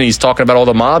walking in and he's talking about all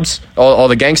the mobs, all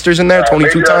the gangsters in there,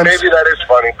 22 times. Maybe that is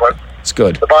funny, but it's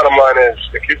good. The bottom line is,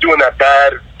 if you're doing that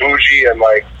bad, bougie, and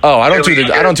like, I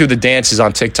don't do the dances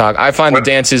on TikTok. I find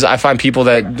people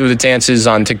that do the dances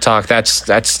on TikTok. That's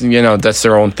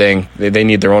their own thing. They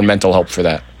need their own mental help for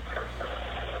that.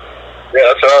 Yeah,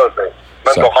 that's another thing.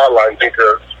 Mental hotlines need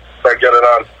to start getting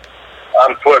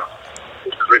on foot.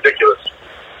 This is ridiculous.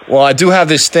 Well, I do have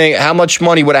this thing. How much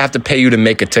money would I have to pay you to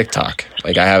make a TikTok?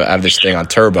 Like, I have this thing on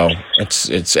Turbo.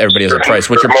 It's everybody has a price.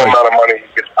 What's your price? Amount of money.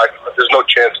 There's no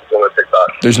chance of doing a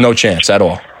TikTok. There's no chance at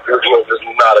all. There's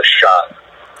not a shot.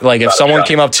 Like, if someone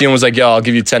came up to you and was like, "Yo, I'll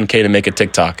give you $10K to make a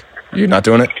TikTok," you're not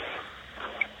doing it?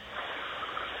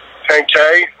 $10K?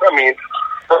 I mean,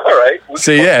 all right.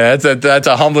 See, yeah, that's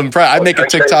a humbling price. I'd make a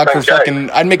TikTok for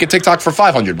I'd make a TikTok for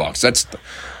 $500.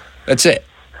 That's it.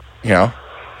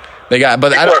 They got,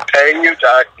 but people are paying you to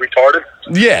act retarded.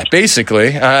 Yeah,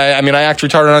 basically. I mean, I act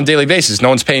retarded on a daily basis. No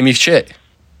one's paying me shit.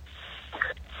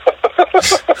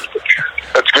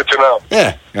 That's good to know.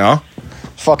 Yeah,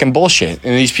 fucking bullshit.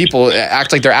 And these people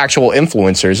act like they're actual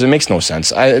influencers. It makes no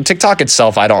sense. TikTok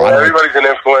itself, I don't. Everybody's an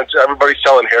influencer. Everybody's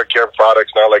selling hair care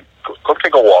products now. Like, go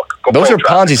take a walk. Those are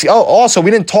Ponzi schemes. Oh, also,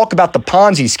 we didn't talk about the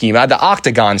Ponzi scheme. I had the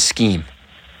Octagon scheme.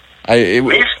 I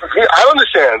don't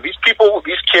understand. These people,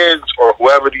 these kids, or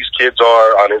whoever these kids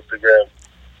are on Instagram.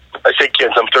 I say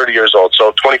kids, I'm 30 years old,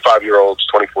 so 25-year-olds,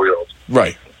 24-year-olds.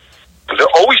 Right. They're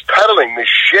always peddling this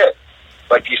shit.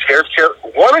 Like these hair care.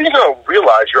 When are you going to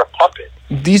realize you're a puppet?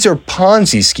 These are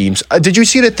Ponzi schemes. Did you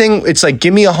see the thing? It's like,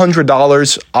 give me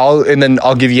 $100, and then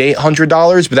I'll give you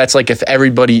 $800. But that's like if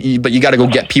everybody. But you got to go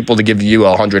get people to give you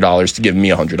 $100 to give me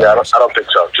 $100. Yeah, I don't think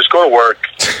so. Just go to work.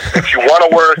 If you want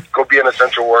to work, go be an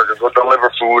essential worker. Go deliver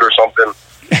food or something.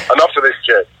 Enough of this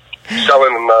shit.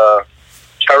 Selling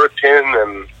keratin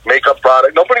and makeup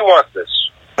product. Nobody wants this.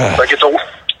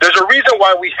 There's a reason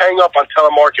why we hang up on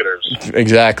telemarketers.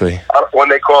 Exactly. When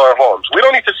they call our homes. We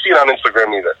don't need to see it on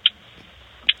Instagram either.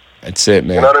 That's it,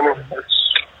 man. You know what I mean?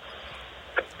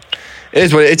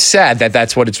 It's sad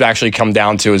that's what it's actually come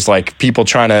down to, is like people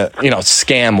trying to,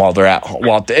 scam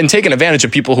and taking advantage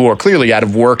of people who are clearly out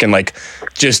of work and like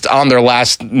just on their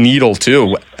last needle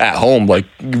too at home, like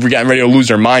we're getting ready to lose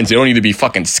their minds. They don't need to be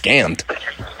fucking scammed.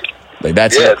 Like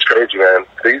that's it. It's crazy, man.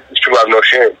 These people have no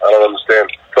shame. I don't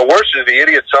understand. The worst is the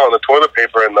idiots selling the toilet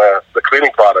paper and the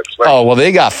cleaning products. Well,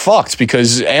 they got fucked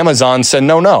because Amazon said,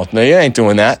 no, you ain't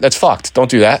doing that. That's fucked. Don't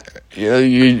do that.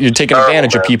 You're taking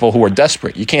advantage of people who are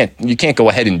desperate. You can't go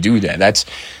ahead and do that. That's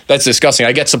disgusting.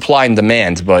 I get supply and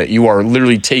demand, but you are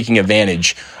literally taking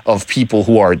advantage of people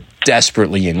who are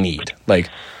desperately in need. Like,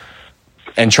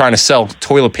 and trying to sell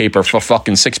toilet paper for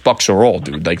fucking $6 a roll,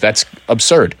 dude. Like, that's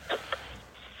absurd.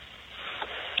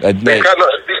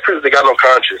 They got no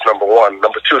conscience, number one.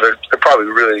 Number two, they're probably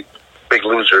really big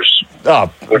losers.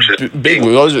 Which is big.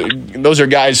 Those are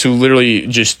guys who literally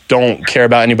just don't care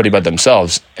about anybody but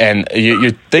themselves. And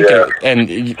you're thinking, and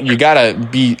you gotta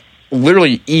be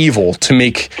literally evil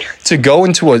to go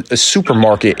into a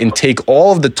supermarket and take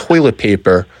all of the toilet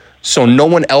paper so no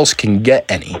one else can get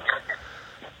any.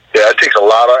 Yeah, it takes a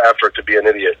lot of effort to be an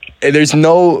idiot. There's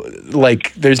no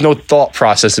thought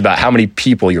process about how many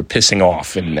people you're pissing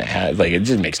off, and it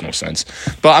just makes no sense.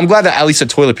 But I'm glad that at least the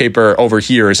toilet paper over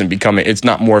here isn't becoming. It's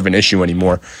not more of an issue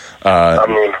anymore. I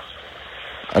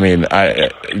think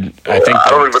I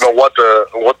don't even know what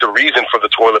the reason for the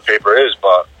toilet paper is,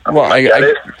 but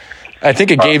I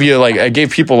think it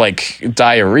gave people like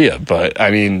diarrhea, but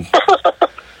I mean.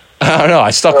 I don't know. I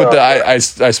stuck with I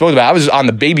spoke about. I was on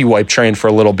the baby wipe train for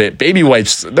a little bit. Baby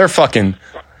wipes, they're fucking.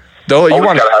 Though you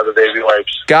want gotta have the baby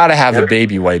wipes. Gotta have the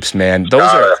baby wipes, man. Those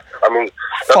are. I mean,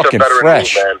 that's fucking a veteran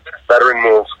fresh. move, man. Veteran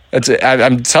move.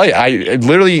 I'm telling you, I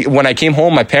literally when I came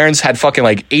home, my parents had fucking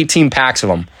like 18 packs of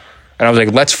them, and I was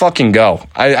like, let's fucking go.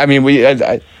 You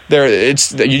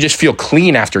just feel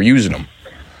clean after using them.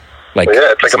 Like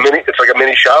it's like a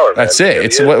mini shower. That's it.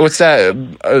 It's what's that?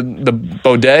 The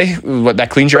bidet, what that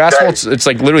cleans your asshole? It's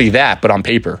like literally that, but on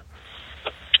paper.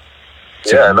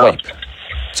 It's a wipe.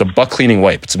 It's a butt cleaning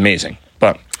wipe. It's amazing.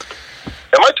 But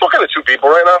am I talking to two people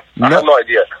right now? I have no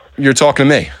idea. You're talking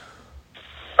to me.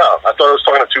 Oh, I thought I was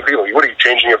talking to two people. What are you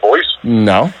changing your voice?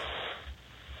 No.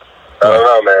 I don't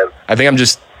know, man. I think I'm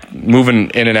just moving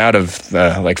in and out of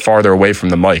farther away from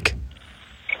the mic.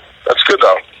 That's good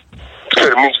though.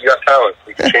 It means you got talent.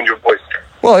 You can change your voice.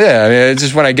 Well, yeah. I mean, it's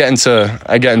just when I get into a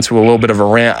little bit of a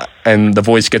rant and the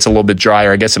voice gets a little bit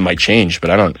drier. I guess it might change, but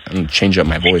I don't change up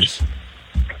my voice.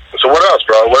 So what else,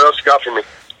 bro? What else you got for me?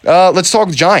 Let's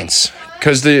talk Giants.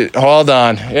 Hold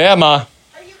on. Yeah, Ma.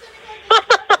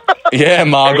 Yeah,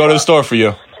 Ma. I'll go to the store for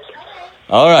you.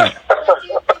 All right.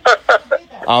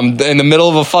 I'm in the middle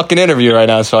of a fucking interview right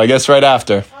now, so I guess right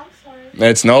after.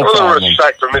 It's no problem. A little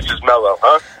respect for Mrs. Mello,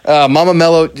 huh? Mama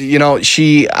Mello,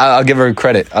 I'll give her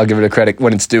credit. I'll give her the credit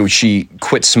when it's due. She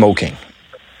quit smoking.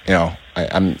 That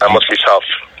must be tough.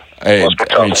 I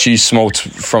mean, she smoked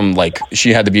from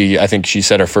she had to be. I think she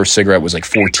said her first cigarette was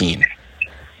 14,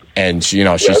 and she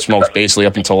smoked basically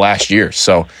up until last year.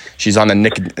 So she's on the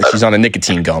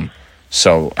nicotine gum.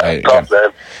 So tough,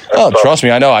 man. Trust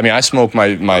me, I know. I mean, I smoke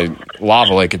my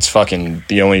lava like it's fucking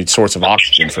the only source of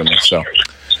oxygen for me. So.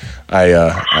 I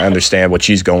understand what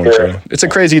she's going through. It's a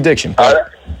crazy addiction. But,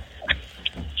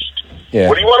 yeah.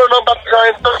 What do you want to know about the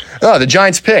Giants, though? Oh, the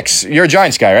Giants picks. You're a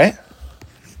Giants guy, right?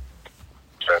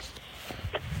 Okay.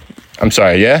 I'm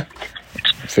sorry, yeah?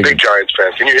 Big Giants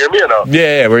fan. Can you hear me or no?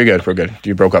 Yeah, we're good.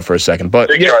 You broke up for a second. But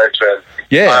Big Giants fan.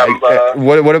 Yeah.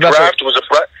 What about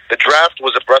the draft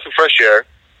was a breath of fresh air.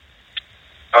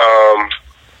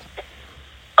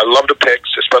 I love the picks,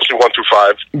 especially 1 through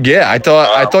 5. Yeah, I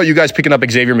thought you guys picking up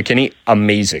Xavier McKinney,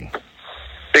 amazing.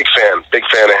 Big fan of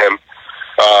him.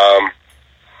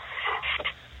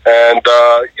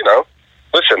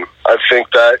 Listen, I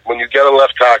think that when you get a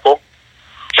left tackle,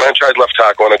 franchise left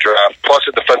tackle in a draft, plus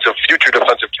a future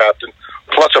defensive captain,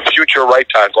 plus a future right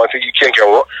tackle, I think you can't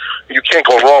go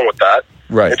wrong with that.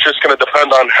 Right. It's just going to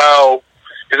depend on how,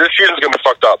 because this season's going to be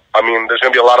fucked up. I mean, there's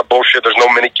going to be a lot of bullshit. There's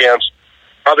no mini camps.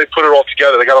 How they put it all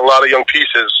together, they got a lot of young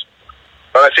pieces.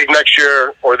 And I think next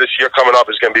year or this year coming up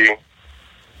is going to be,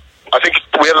 I think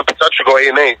we have the potential to go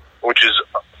 8-8, which is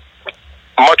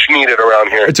much needed around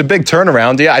here. It's a big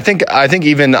turnaround. Yeah, I think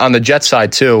even on the Jets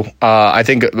side too. I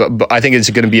think it's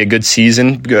going to be a good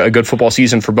season, a good football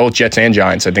season for both Jets and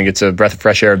Giants. I think it's a breath of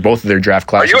fresh air at both of their draft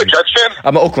classes. Are you a Jets fan?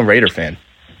 I'm an Oakland Raider fan.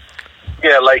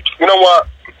 Yeah, you know what?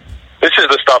 This is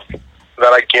the stuff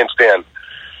that I can't stand.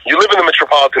 You live in the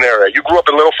metropolitan area. You grew up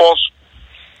in Little Falls?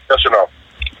 Yes or no?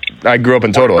 I grew up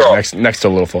in Totowa, next to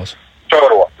Little Falls.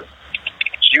 Totowa. So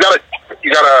you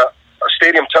got a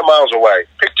stadium 10 miles away.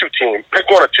 Pick two teams. Pick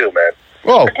one or two, man.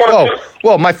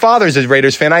 Well, my father's a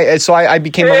Raiders fan, so I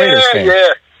became a Raiders fan.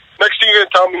 Yeah. Next thing you're going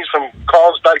to tell me he's from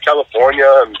Carlsbad,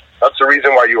 California, and that's the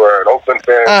reason why you were an Oakland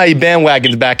fan. He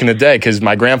bandwagoned back in the day because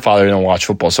my grandfather didn't watch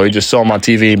football, so he just saw him on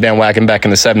TV, bandwagon back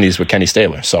in the 70s with Kenny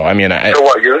Stabler. So, I mean... So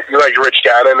what, you like Rich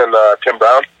Gannon and Tim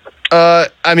Brown?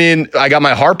 I mean, I got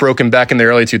my heart broken back in the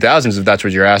early 2000s, if that's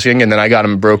what you're asking, and then I got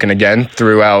him broken again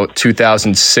throughout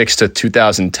 2006 to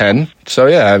 2010. So,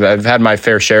 yeah, I've had my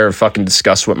fair share of fucking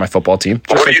disgust with my football team.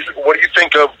 What do you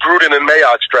think of Gruden and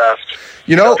Mayock's draft?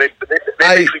 They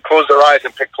basically close their eyes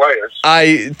and pick players.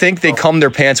 I think they calm their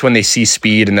pants when they see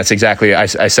speed, and that's exactly, I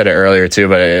said it earlier too,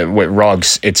 but with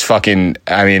Ruggs, it's fucking,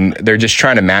 I mean, they're just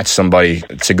trying to match somebody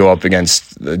to go up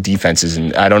against the defenses,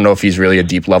 and I don't know if he's really a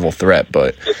deep level threat,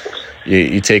 but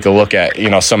you take a look at,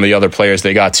 some of the other players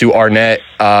they got too. Arnett,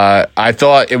 I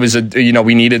thought it was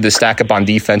we needed to stack up on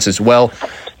defense as well.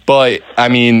 But, I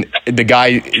mean, the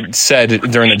guy said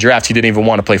during the draft he didn't even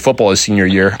want to play football his senior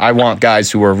year. I want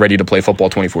guys who are ready to play football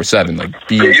 24/7.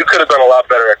 You could have done a lot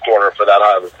better at corner for that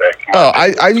Iowa pick. Oh,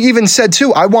 I even said,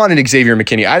 too, I wanted Xavier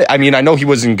McKinney. I mean, I know he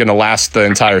wasn't going to last the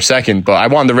entire second, but I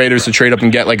wanted the Raiders to trade up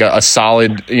and get like a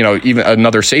solid, even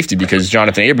another safety, because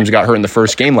Jonathan Abrams got hurt in the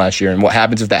first game last year. And what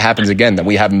happens if that happens again? Then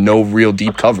we have no real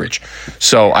deep coverage.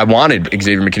 So I wanted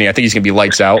Xavier McKinney. I think he's going to be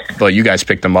lights out, but you guys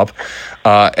picked him up.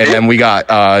 And then we got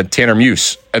Tanner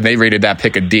Muse, and they rated that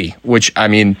pick a D, which, I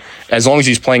mean, as long as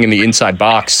he's playing in the inside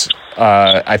box,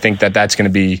 I think that's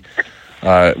going to be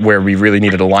where we really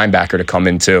needed a linebacker to come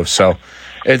in too. So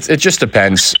it just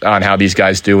depends on how these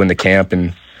guys do in the camp.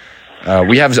 And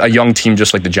we have a young team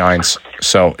just like the Giants.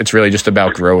 So it's really just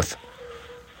about growth.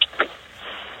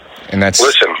 And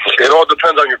listen, it all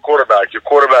depends on your quarterback. Your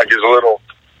quarterback is a little,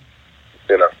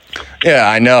 Yeah,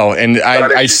 I know, and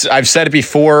I've said it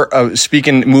before.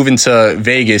 Moving to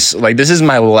Vegas, like this is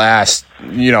my last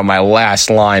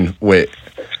line with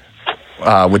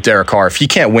Derek Carr. If he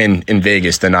can't win in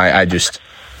Vegas, then I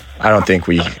don't think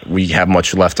we have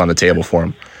much left on the table for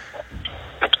him.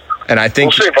 And I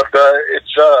think we'll see, but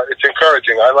it's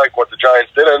encouraging. I like what the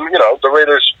Giants did, and the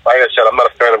Raiders. Like I said, I'm not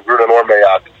a fan of Gruden or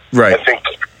Mayock. Right.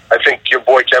 I think your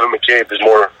boy Kevin McCabe is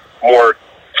more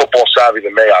football savvy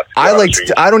than Mayock.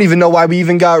 I don't even know why we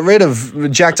even got rid of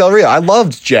Jack Del Rio. I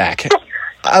loved Jack.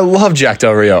 I love Jack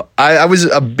Del Rio. I was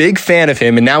a big fan of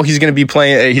him, and now he's going to be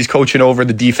playing. He's coaching over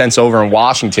the defense over in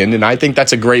Washington, and I think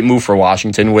that's a great move for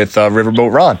Washington with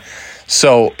Riverboat Ron.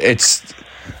 So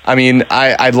I mean,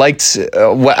 I liked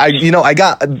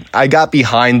I got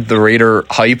behind the Raider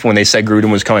hype when they said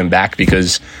Gruden was coming back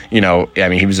because he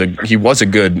was a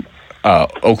good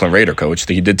Oakland Raider coach.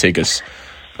 He did take us.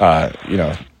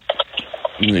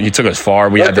 He took us far.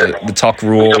 We had the tuck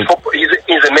rule.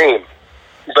 He's a name.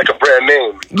 He's like a brand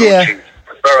name. Yeah. Gucci,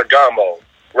 Ferragamo,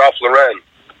 Ralph Lauren.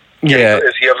 Yeah.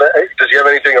 Does he have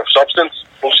anything of substance?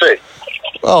 We'll see.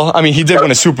 Well, I mean, he did win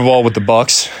a Super Bowl with the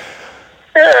Bucks.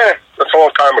 Yeah, that's a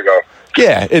long time ago.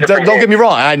 Yeah, don't get me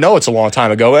wrong. I know it's a long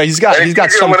time ago. He's got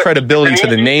some credibility to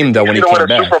the name though when he came back.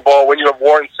 You win a Super Bowl when you have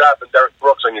Warren Sapp and Derek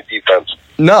Brooks on your defense.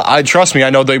 No, trust me. I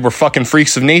know they were fucking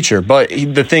freaks of nature, but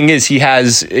the thing is, he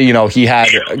has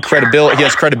credibility. He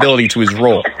has credibility to his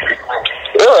role.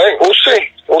 All right, we'll see.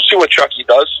 We'll see what Chucky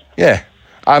does. Yeah,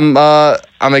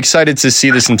 I'm excited to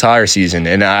see this entire season.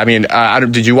 And I mean,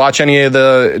 did you watch any of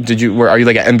the? Are you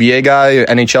like an NBA guy,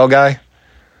 NHL guy?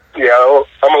 Yeah,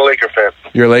 I'm a Laker fan.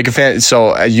 You're a Laker fan,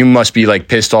 so you must be like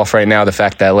pissed off right now. The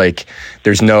fact that like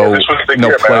there's no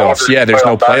playoffs. Yeah, there's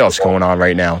no playoffs going on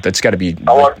right now. That's got to be.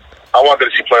 I wanted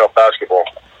to see playoff basketball.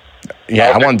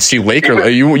 Yeah, I wanted to see Laker.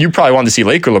 You probably wanted to see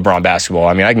Laker LeBron basketball.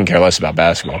 I mean, I can care less about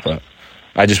basketball, but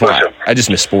I just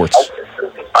miss sports.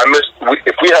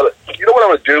 If we had, you know what I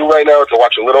would do right now to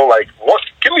watch a little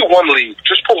give me one league.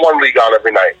 Just put one league on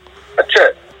every night. That's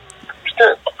it.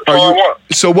 That's all I want.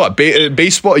 So what?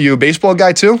 Baseball? Are you a baseball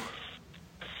guy too?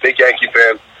 Big Yankee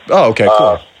fan. Oh, okay,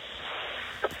 cool.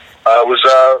 I was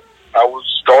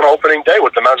going to opening day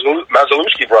with the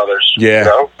Mazelewski brothers. Yeah,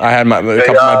 I had a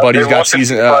couple of my buddies got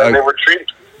season. They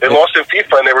lost in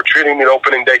FIFA, and they were treating me to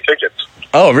opening day tickets.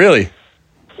 Oh, really?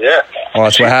 Yeah. Well,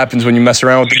 that's what happens when you mess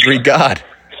around with the Greek god.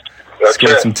 Let's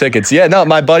get some tickets. Yeah, no,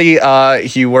 my buddy,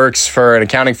 he works for an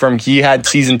accounting firm. He had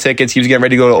season tickets. He was getting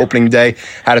ready to go to opening day.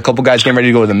 Had a couple guys getting ready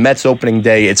to go to the Mets opening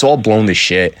day. It's all blown to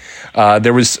shit.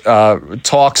 There was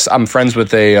talks. I'm friends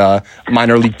with a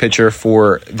minor league pitcher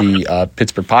for the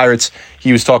Pittsburgh Pirates.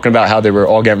 He was talking about how they were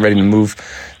all getting ready to move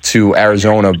to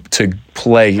Arizona to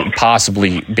play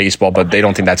possibly baseball, but they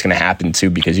don't think that's going to happen too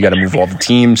because you got to move all the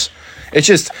teams. It's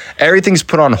just everything's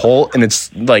put on hold, and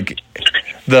it's like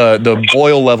the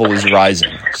boil level is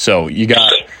rising. So you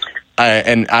got,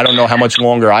 and I don't know how much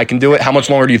longer I can do it. How much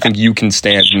longer do you think you can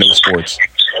stand in those sports? Say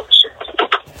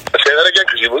that again,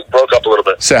 because you broke up a little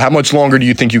bit. So how much longer do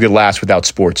you think you could last without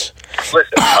sports?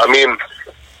 Listen, I mean,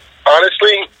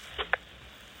 honestly,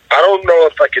 I don't know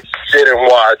if I could sit and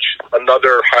watch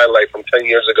another highlight from 10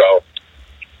 years ago.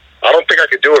 I don't think I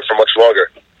could do it for much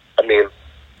longer. I mean,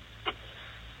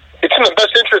 it's in the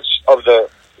best interest of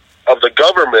the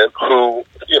government who,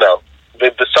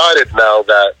 they've decided now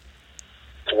that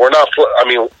we're not,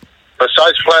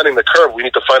 besides flattening the curve, we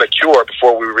need to find a cure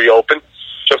before we reopen.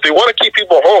 So if they want to keep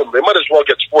people home, they might as well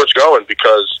get sports going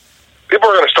because people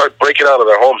are going to start breaking out of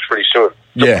their homes pretty soon.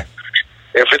 Yeah.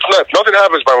 If nothing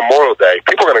happens by Memorial Day,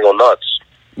 people are going to go nuts.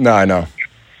 No, I know.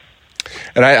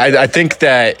 And I think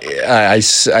that I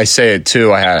say it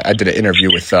too. I did an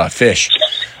interview with Fish,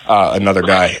 another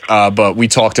guy, but we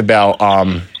talked about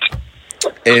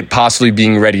it possibly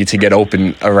being ready to get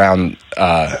open around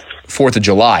 4th of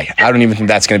July. I don't even think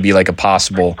that's going to be like a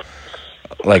possible,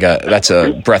 that's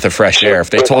a breath of fresh air. If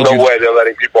they told you, no way they're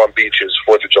letting people on beaches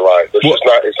 4th of July. It's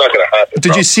not going to happen.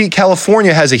 Did you see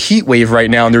California has a heat wave right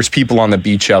now, and there's people on the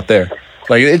beach out there?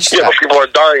 Like but people are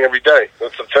dying every day.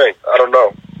 That's the thing. I don't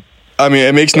know. I mean,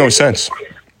 it makes no sense.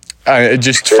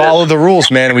 Just follow the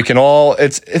rules, man. We can all.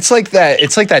 It's like that.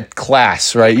 It's like that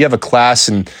class, right? You have a class,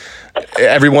 and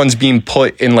everyone's being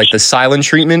put in like the silent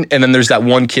treatment, and then there's that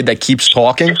one kid that keeps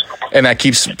talking and that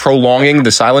keeps prolonging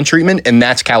the silent treatment, and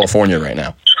that's California right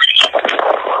now.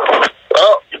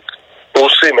 Well, we'll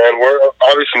see, man. We're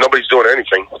obviously nobody's doing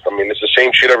anything. I mean, it's the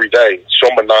same shit every day. It's so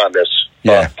monotonous.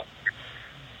 Yeah.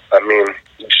 I mean,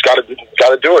 you just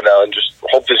gotta do it now, and just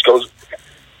hope this goes.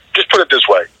 Just put it this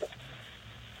way: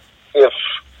 if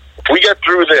we get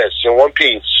through this in one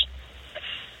piece,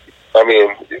 I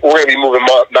mean, we're gonna be moving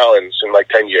mountains in like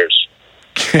 10 years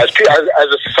as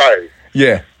a society.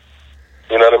 Yeah.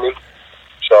 You know what I mean?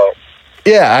 So.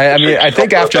 Yeah, I mean, I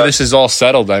think after this is all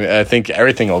settled, I think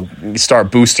everything will start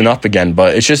boosting up again.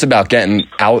 But it's just about getting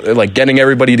out, like getting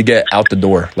everybody to get out the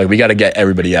door. Like we got to get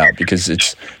everybody out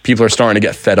because people are starting to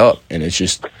get fed up, and it's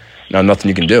just nothing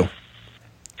you can do.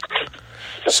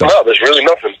 So no, there's really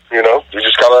nothing. You know, you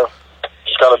just gotta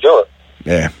do it.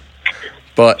 Yeah.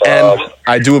 But and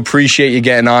I do appreciate you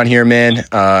getting on here, man.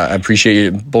 I appreciate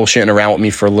you bullshitting around with me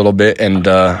for a little bit, and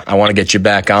I want to get you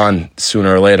back on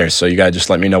sooner or later. So you gotta just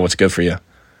let me know what's good for you.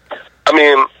 I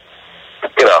mean,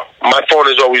 my phone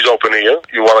is always open to you.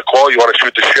 You want to call? You want to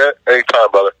shoot the shit?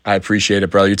 Anytime, brother. I appreciate it,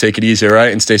 brother. You take it easy, all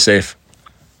right, and stay safe.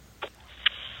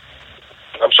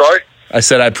 I'm sorry? I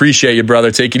said I appreciate you,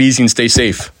 brother. Take it easy and stay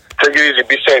safe. Take it easy.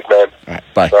 Be safe, man. All right,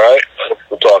 bye. All right?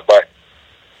 We'll talk. Bye.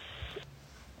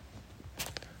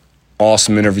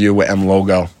 Awesome interview with M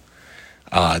Logo,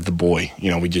 the boy.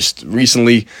 We just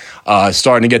recently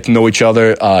starting to get to know each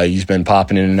other. He's been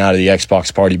popping in and out of the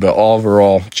Xbox party, but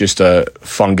overall, just a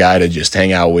fun guy to just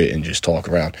hang out with and just talk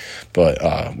around. But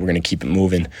we're going to keep it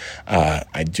moving.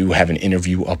 I do have an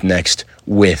interview up next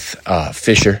with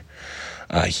Fisher.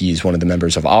 He's one of the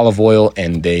members of Olive Oil,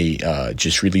 and they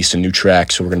just released a new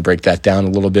track, so we're going to break that down a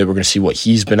little bit. We're going to see what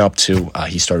he's been up to.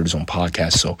 He started his own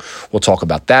podcast, so we'll talk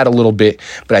about that a little bit.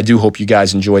 But I do hope you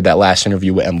guys enjoyed that last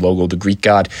interview with M Logo, the Greek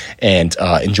god, and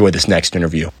enjoy this next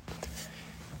interview.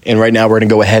 And right now, we're going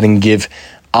to go ahead and give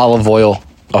Olive Oil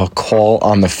a call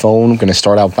on the phone. I'm going to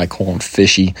start out by calling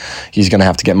Fishy. He's going to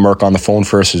have to get Merc on the phone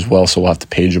first as well, so we'll have to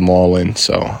page them all in.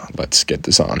 So let's get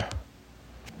this on.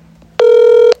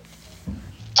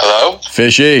 Hello?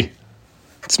 Fishy.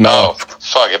 It's Mel. Oh,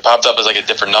 fuck. It popped up as like a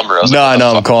different number. No,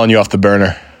 I'm calling you off the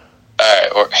burner.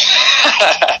 All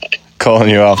right. Calling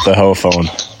you off the hoe phone.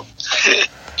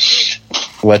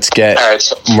 Let's get all right,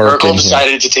 so Merkel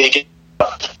decided to take it.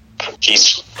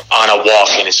 He's on a walk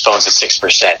and his phone's at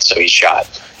 6%, so he's shot.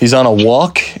 He's on a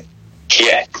walk?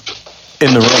 Yeah.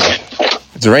 In the rain.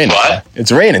 It's raining. What?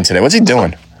 It's raining today. What's he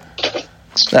doing?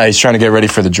 He's trying to get ready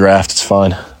for the draft. It's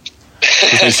fine.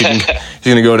 He's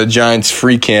going to go to Giants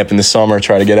free camp in the summer,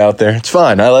 try to get out there. It's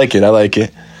fine. I like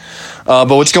it. But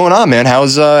what's going on, man?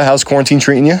 How's quarantine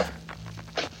treating you?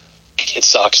 It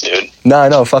sucks, dude. Nah, I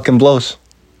know. Fucking blows.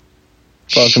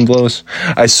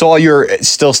 I saw you're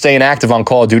still staying active on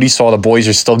Call of Duty. Saw the boys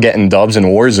are still getting dubs in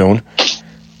Warzone.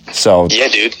 So yeah,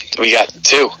 dude. We got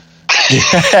 2.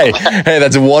 hey,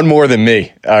 that's one more than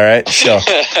me. All right, so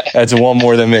that's one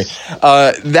more than me.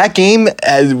 That game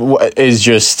is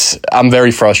just. I'm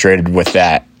very frustrated with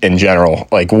that in general.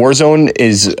 Like Warzone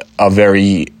is a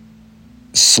very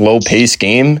slow-paced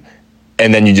game,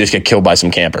 and then you just get killed by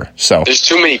some camper. So there's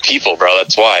too many people, bro.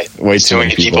 That's why. Way too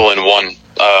many people in one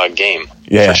game.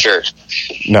 Yeah, for sure.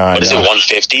 No, what is it?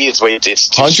 150? It's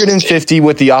 150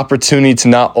 with the opportunity to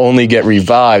not only get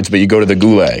revived, but you go to the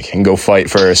gulag and go fight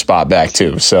for a spot back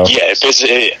too. So yeah,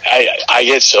 I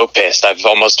get so pissed. I've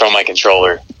almost thrown my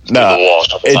controller through the wall a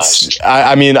couple times.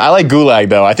 I mean, I like gulag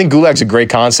though. I think gulag's a great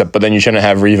concept, but then you shouldn't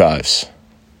have revives.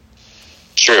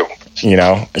 True.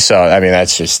 So I mean,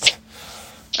 that's just.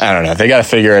 I don't know. They got to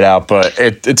figure it out, but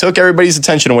it took everybody's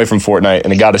attention away from Fortnite,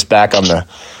 and it got us back on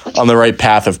the right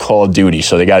path of Call of Duty.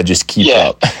 So they got to just keep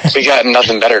up. We got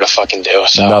nothing better to fucking do.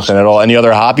 So. Nothing at all. Any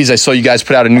other hobbies? I saw you guys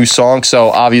put out a new song. So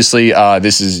obviously,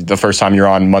 this is the first time you're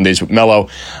on Mondays with Mello.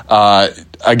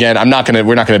 Again,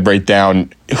 we're not gonna break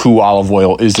down who Olive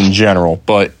Oil is in general,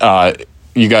 but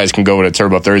you guys can go to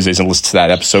Turbo Thursdays and listen to that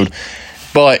episode.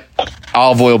 But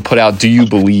Olive Oil put out "Do You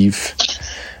Believe?"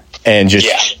 and just.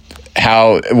 Yeah.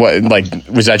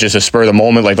 Was that just a spur of the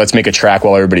moment? Like, let's make a track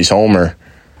while everybody's home, or?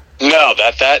 No,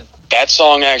 that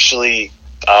song actually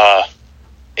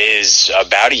is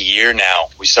about a year now.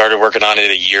 We started working on it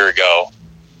a year ago.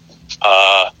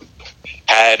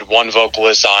 had one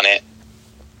vocalist on it.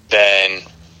 Then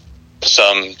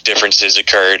some differences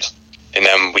occurred, and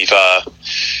then we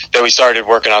started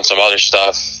working on some other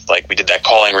stuff. Like we did that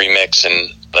Calling remix,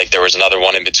 and like there was another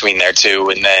one in between there too.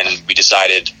 And then we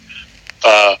decided,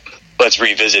 let's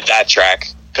revisit that track,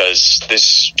 because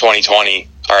this 2020,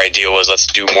 our idea was let's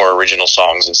do more original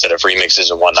songs instead of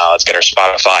remixes and whatnot. Let's get our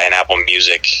Spotify and Apple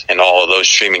Music and all of those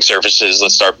streaming services.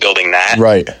 Let's start building that.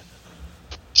 Right.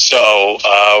 So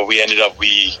we ended up,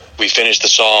 we finished the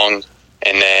song,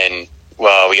 and then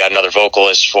we got another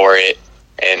vocalist for it,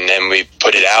 and then we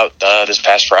put it out this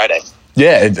past Friday.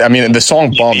 Yeah, I mean, the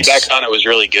song bumps. Feedback on it was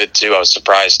really good, too. I was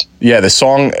surprised. Yeah, the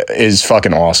song is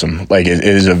fucking awesome. Like, it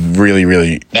is a really,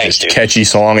 really catchy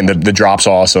song, and the drop's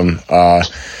awesome.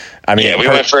 I mean, yeah, we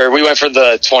went for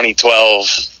the 2012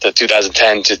 to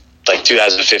 2010 to like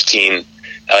 2015,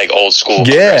 like old school.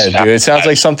 Yeah, dude, it sounds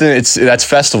like something. That's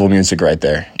festival music right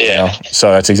there. Yeah. You know?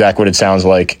 So that's exactly what it sounds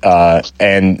like.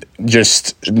 And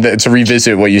just to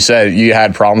revisit what you said, you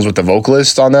had problems with the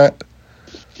vocalist on that.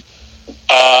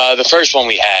 The first one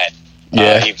we had,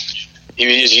 yeah, he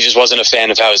just wasn't a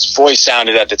fan of how his voice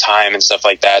sounded at the time and stuff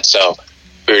like that. So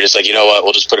we were just like, you know what,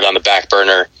 we'll just put it on the back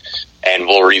burner and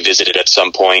we'll revisit it at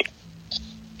some point.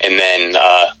 And then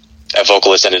that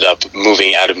vocalist ended up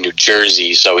moving out of New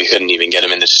Jersey, so we couldn't even get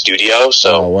him in the studio.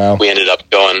 So we ended up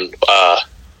going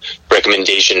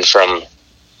recommendation from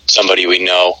somebody we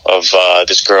know of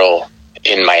this girl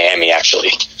in Miami,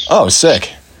 actually. Oh,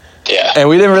 sick. Yeah. And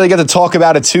we didn't really get to talk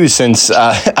about it, too, since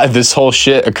this whole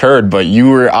shit occurred, but you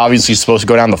were obviously supposed to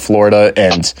go down to Florida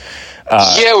and...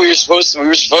 yeah, we were supposed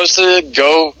to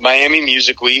go Miami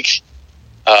Music Week,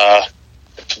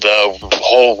 the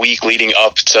whole week leading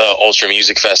up to Ultra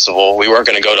Music Festival. We weren't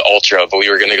going to go to Ultra, but we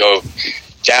were going to go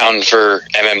down for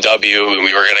MMW, and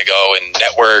we were going to go and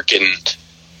network and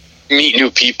meet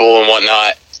new people and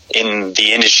whatnot in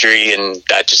the industry, and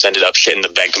that just ended up shitting the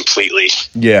bed completely.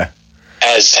 Yeah.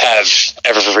 As have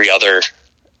every other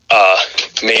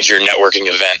major networking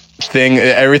event.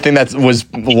 Everything that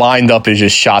was lined up is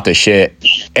just shot to shit.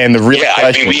 And the real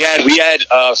question... I mean, we had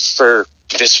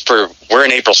we're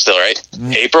in April still, right?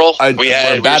 April?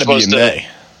 We're about to be in May.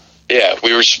 Yeah,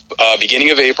 we were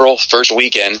beginning of April, first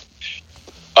weekend.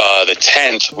 The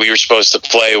 10th, we were supposed to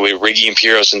play with Riggy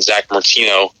Imperios and Zach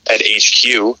Martino at HQ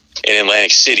in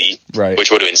Atlantic City, right? Which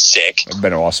would have been sick. It'd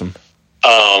been awesome.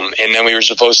 And then we were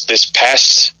supposed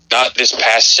not this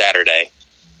past Saturday,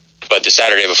 but the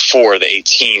Saturday before, the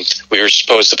 18th, we were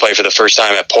supposed to play for the first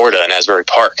time at Porta in Asbury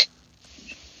Park.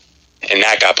 And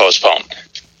that got postponed.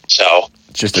 So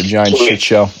just a giant shit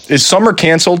show. Is summer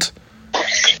canceled?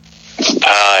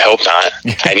 I hope not.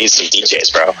 I need some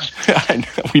DJs, bro.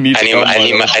 I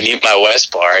need my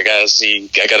West bar. I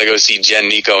gotta go see Jen,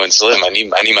 Nico, and Slim. I need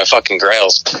my fucking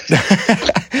grails.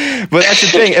 But that's the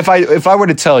thing. If I were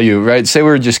to tell you, right, say we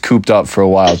were just cooped up for a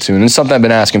while too, and it's something I've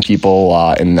been asking people a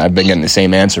lot, and I've been getting the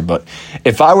same answer. But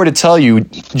if I were to tell you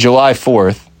July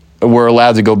 4th, we're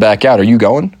allowed to go back out, are you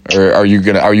going, or are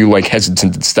you like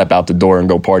hesitant to step out the door and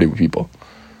go party with people?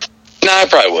 No, I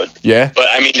probably would. Yeah? But,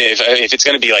 I mean, if it's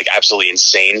going to be, like, absolutely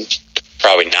insane,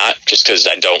 probably not, just because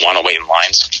I don't want to wait in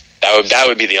lines. That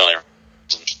would be the only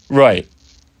reason. Right.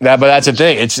 But that's the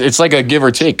thing. It's like a give or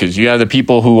take, because you have the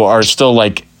people who are still,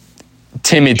 like,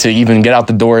 timid to even get out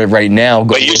the door right now.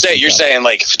 But you're saying,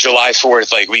 like, July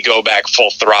 4th, like, we go back full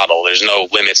throttle. There's no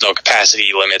limits, no capacity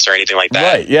limits or anything like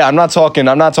that. Right. Yeah, I'm not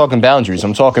talking boundaries.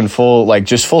 I'm talking full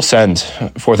send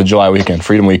 4th of July weekend,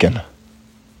 Freedom Weekend.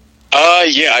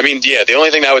 Yeah, I mean, yeah, the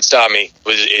only thing that would stop me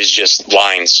is just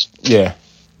lines. Yeah.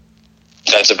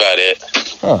 That's about it.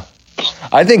 Huh.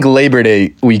 I think Labor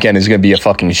Day weekend is going to be a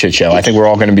fucking shit show. I think we're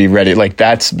all going to be ready. Like,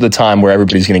 that's the time where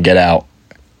everybody's going to get out.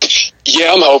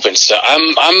 Yeah, I'm hoping so.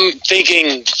 I'm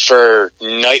thinking for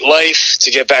nightlife to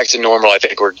get back to normal, I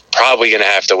think we're probably going to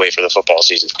have to wait for the football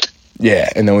season. Yeah,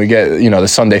 and then we get, the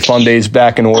Sunday Fun Days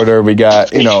back in order. We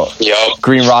got,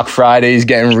 Green Rock Fridays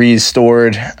getting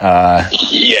restored. Yeah,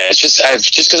 it's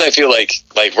just because I feel like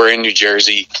we're in New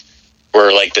Jersey.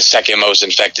 We're like the second most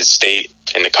infected state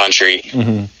in the country.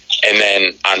 Mm-hmm. And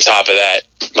then on top of that,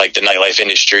 like the nightlife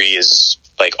industry is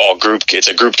like it's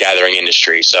a group gathering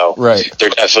industry. So right. They're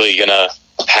definitely going to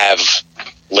have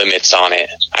limits on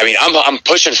it. I mean, I'm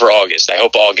pushing for August. I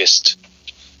hope August,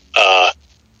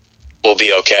 will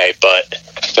be okay, but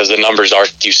because the numbers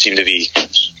do seem to be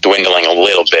dwindling a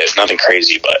little bit. Nothing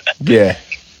crazy, but yeah.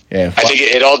 I think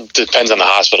it all depends on the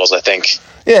hospitals. I think.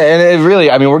 Yeah, and it really,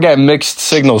 I mean, we're getting mixed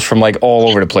signals from like all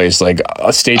over the place. Like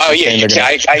states. Oh yeah,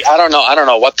 I don't know. I don't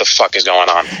know what the fuck is going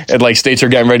on. And like states are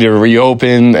getting ready to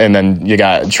reopen, and then you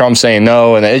got Trump saying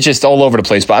no, and it's just all over the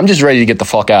place. But I'm just ready to get the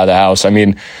fuck out of the house. I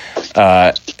mean,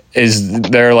 Is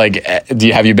there like,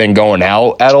 have you been going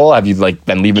out at all? Have you like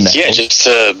been leaving the house? Just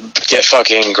to get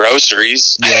fucking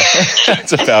groceries. Yeah,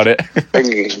 that's about it.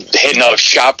 Hitting up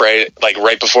ShopRite like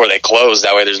right before they close.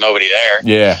 That way there's nobody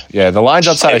there. Yeah. The lines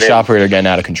outside of ShopRite are getting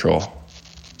out of control.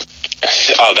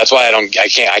 Oh, that's why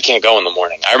I can't go in the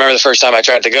morning. I remember the first time I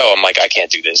tried to go, I'm like, I can't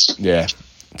do this. Yeah,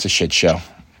 it's a shit show.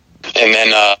 And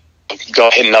then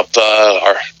hitting up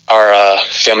our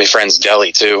family friend's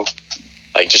deli too.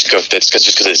 Like just go. That's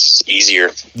because it's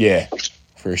easier. Yeah,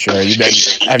 for sure. Have you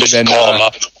been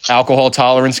alcohol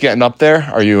tolerance getting up there?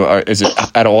 Is it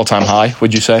at an all-time high?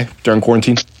 Would you say during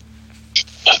quarantine?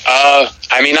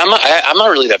 I mean, I'm not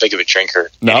really that big of a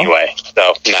drinker anyway.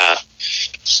 So nah.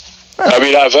 I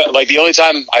mean, I've like the only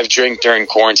time I've drank during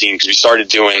quarantine because we started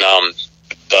doing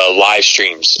the live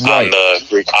streams on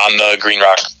the Green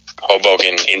Rock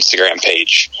Hoboken Instagram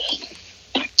page.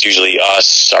 It's usually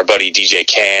us, our buddy DJ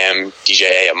Cam,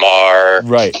 DJ AMR.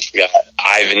 Right. We got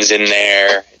Ivan's in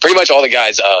there. Pretty much all the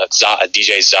guys.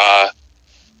 DJ Za,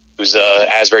 who's the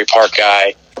Asbury Park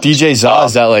guy. DJ Za,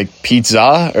 is that like Pete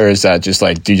Za, or is that just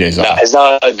like DJ Za? No, it's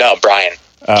not. No, Brian.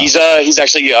 Oh. He's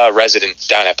actually a resident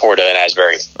down at Porta in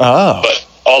Asbury. Oh. But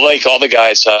all the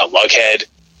guys, Lughead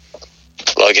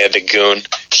the Goon.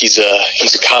 He's a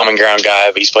common ground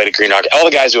guy, but he's played at Green Rock. All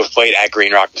the guys who have played at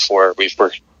Green Rock before, we've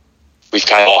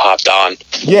kind of all hopped on.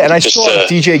 Yeah, and I saw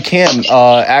DJ Cam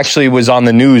actually was on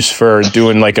the news for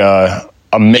doing like a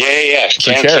mix. Yeah.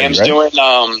 Charity, Cam's right? doing.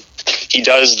 He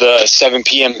does the 7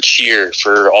 p.m. cheer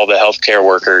for all the healthcare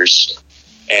workers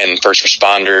and first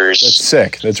responders. That's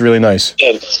sick. That's really nice.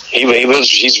 And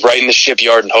he's right in the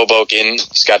shipyard in Hoboken.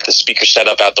 He's got the speaker set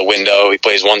up out the window. He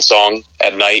plays one song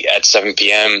at night at 7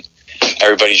 p.m.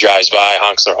 Everybody drives by,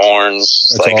 honks their horns.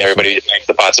 That's awesome. Everybody makes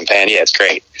the pots and pan. Yeah, it's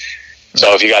great.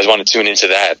 So if you guys want to tune into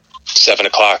that, 7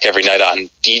 o'clock every night on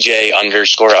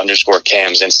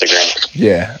DJ__Cam's Instagram.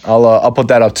 Yeah, I'll put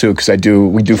that up too because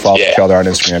we do follow each other on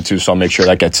Instagram too, so I'll make sure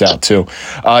that gets out too.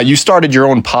 You started your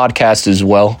own podcast as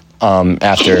well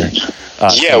after.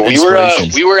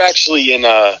 We were actually in.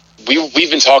 We've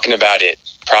been talking about it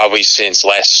probably since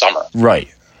last summer.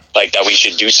 Right. Like that we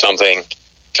should do something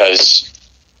because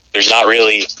there's not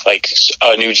really like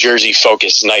a New Jersey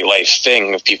focused nightlife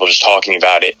thing of people just talking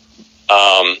about it.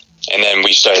 And then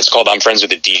we started, it's called I'm Friends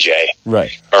with a DJ. Right.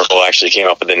 Urkel actually came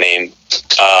up with the name.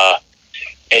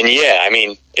 And yeah, I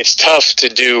mean, it's tough to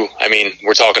do. I mean,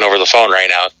 we're talking over the phone right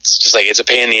now. It's just like, it's a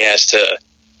pain in the ass to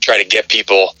try to get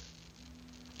people,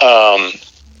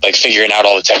 like figuring out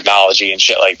all the technology and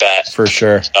shit like that. For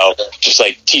sure. So just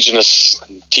like teaching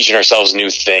ourselves new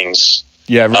things.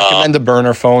 Yeah. Recommend a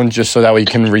burner phone just so that way you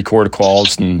can record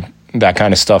calls and that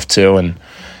kind of stuff too. And,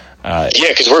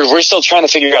 because we're still trying to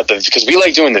figure out because we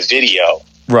like doing the video,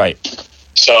 right?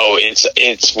 So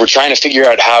we're trying to figure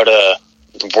out how to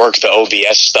work the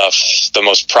OBS stuff the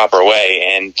most proper way,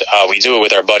 and we do it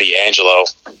with our buddy Angelo,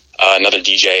 another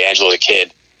DJ, Angelo the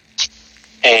Kid,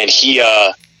 and he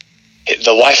the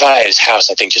Wi-Fi at his house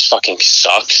I think just fucking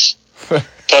sucks.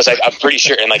 Plus, I'm pretty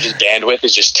sure, and like his bandwidth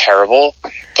is just terrible.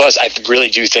 Plus, I really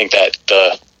do think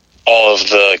that all of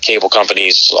the cable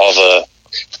companies, all the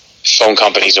phone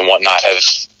companies and whatnot have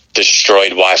destroyed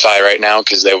Wi-Fi right now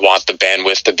because they want the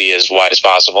bandwidth to be as wide as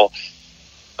possible.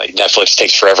 Like Netflix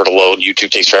takes forever to load, YouTube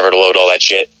takes forever to load, all that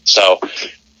shit. So,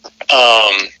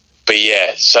 but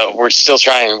yeah, so we're still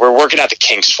trying. We're working out the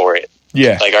kinks for it.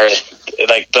 Yeah, like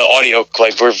the audio,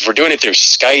 like we're doing it through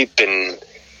Skype and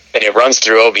it runs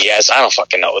through OBS. I don't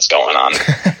fucking know what's going on.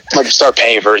 Like start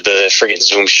paying for the friggin'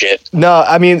 Zoom shit. No,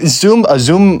 I mean a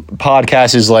Zoom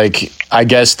podcast is like, I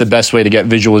guess, the best way to get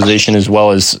visualization as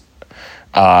well as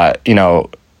the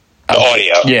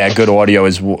audio. Yeah, good audio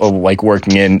is like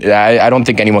working in. I don't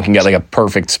think anyone can get like a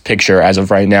perfect picture as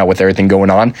of right now with everything going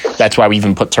on. That's why we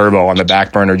even put Turbo on the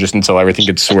back burner just until everything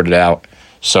gets sorted out.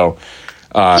 So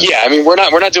I mean we're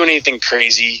not doing anything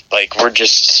crazy. Like we're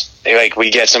just like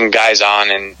we get some guys on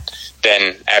and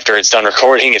then after it's done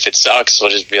recording, if it sucks,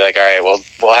 we'll just be like, all right, well,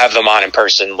 we'll have them on in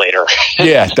person later.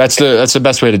 Yeah, that's the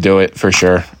best way to do it for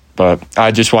sure. But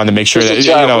I just wanted to make sure that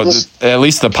at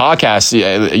least the podcast,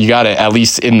 you got it at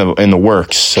least in the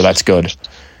works, so that's good.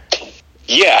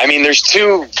 Yeah, I mean, there's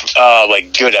 2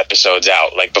 like good episodes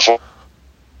out, like before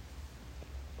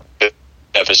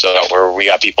episode out where we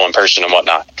got people in person and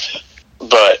whatnot.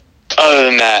 But other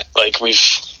than that, like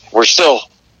we're still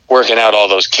working out all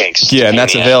those kinks. Yeah, and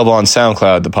that's available on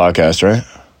SoundCloud, the podcast, right?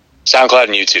 SoundCloud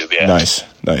and YouTube, yeah. Nice.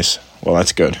 Well,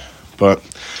 that's good. But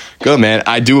Good, man.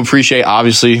 I do appreciate,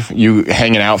 obviously, you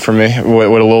hanging out for me with a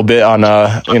little bit on,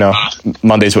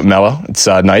 Mondays with Mello. It's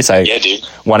nice. I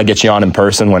want to get you on in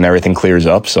person when everything clears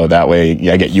up, so that way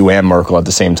I get you and Merkel at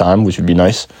the same time, which would be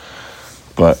nice.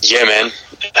 But yeah, man.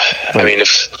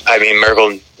 I mean,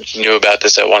 Merkel knew about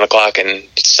this at 1 o'clock and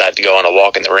decided to go on a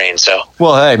walk in the rain. So,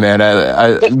 well, hey, man,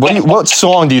 what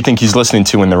song do you think he's listening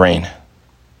to in the rain?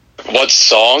 What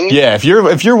song? Yeah, if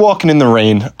you're walking in the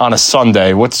rain on a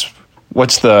Sunday, what's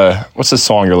the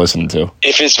song you're listening to?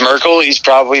 If it's Merkel, he's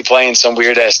probably playing some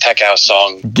weird ass tech house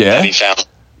song that he found.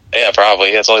 Yeah,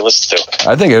 probably. That's all he listens to.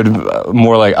 I think it would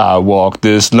more like "I walk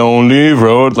this lonely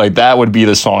road." Like that would be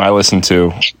the song I listen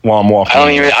to while I'm walking.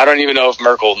 I don't even know if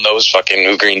Merkel knows fucking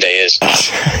who Green Day is.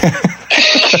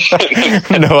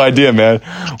 No idea, man.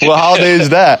 What holiday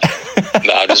is that?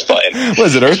 No, I'm just playing. What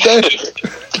is it, Earth Day?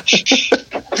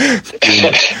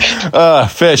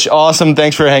 Fish, awesome.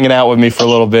 Thanks for hanging out with me for a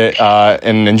little bit,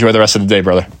 and enjoy the rest of the day,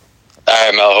 brother. All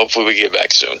right, Mel. Hopefully we get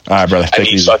back soon. All right, brother. I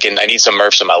need some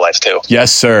Murphs in my life too.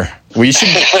 Yes, sir. We should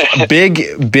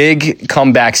big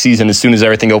comeback season as soon as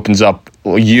everything opens up.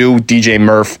 You, DJ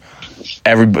Murph,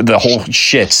 the whole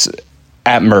shit's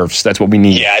at Murph's. That's what we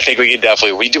need. Yeah, I think we could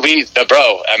definitely.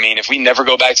 Bro. I mean, if we never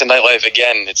go back to nightlife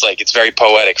again, it's very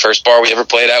poetic. First bar we ever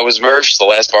played at was Murph's. The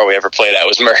last bar we ever played at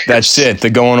was Murph's. That's it. The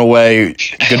going away,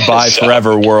 goodbye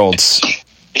forever worlds.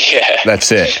 Yeah,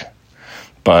 that's it.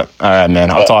 But, all right, man.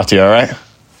 I'll talk to you, all right? All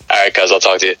right, cuz. I'll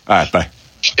talk to you. All right, bye.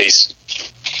 Peace.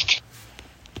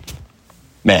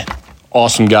 Man,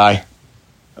 awesome guy.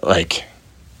 Like,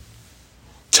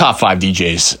 top 5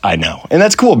 DJs I know. And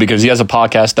that's cool because he has a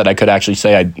podcast that I could actually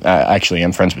say I actually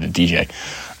am friends with a DJ.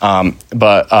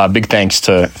 But big thanks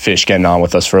to Fish getting on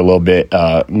with us for a little bit.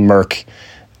 Merc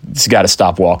has got to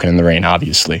stop walking in the rain,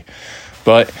 obviously.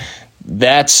 But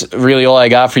that's really all I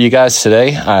got for you guys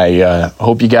today. I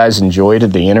hope you guys enjoyed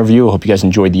the interview. I hope you guys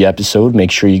enjoyed the episode.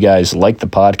 Make sure you guys like the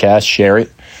podcast, share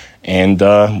it. And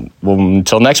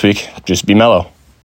until next week, just be mellow.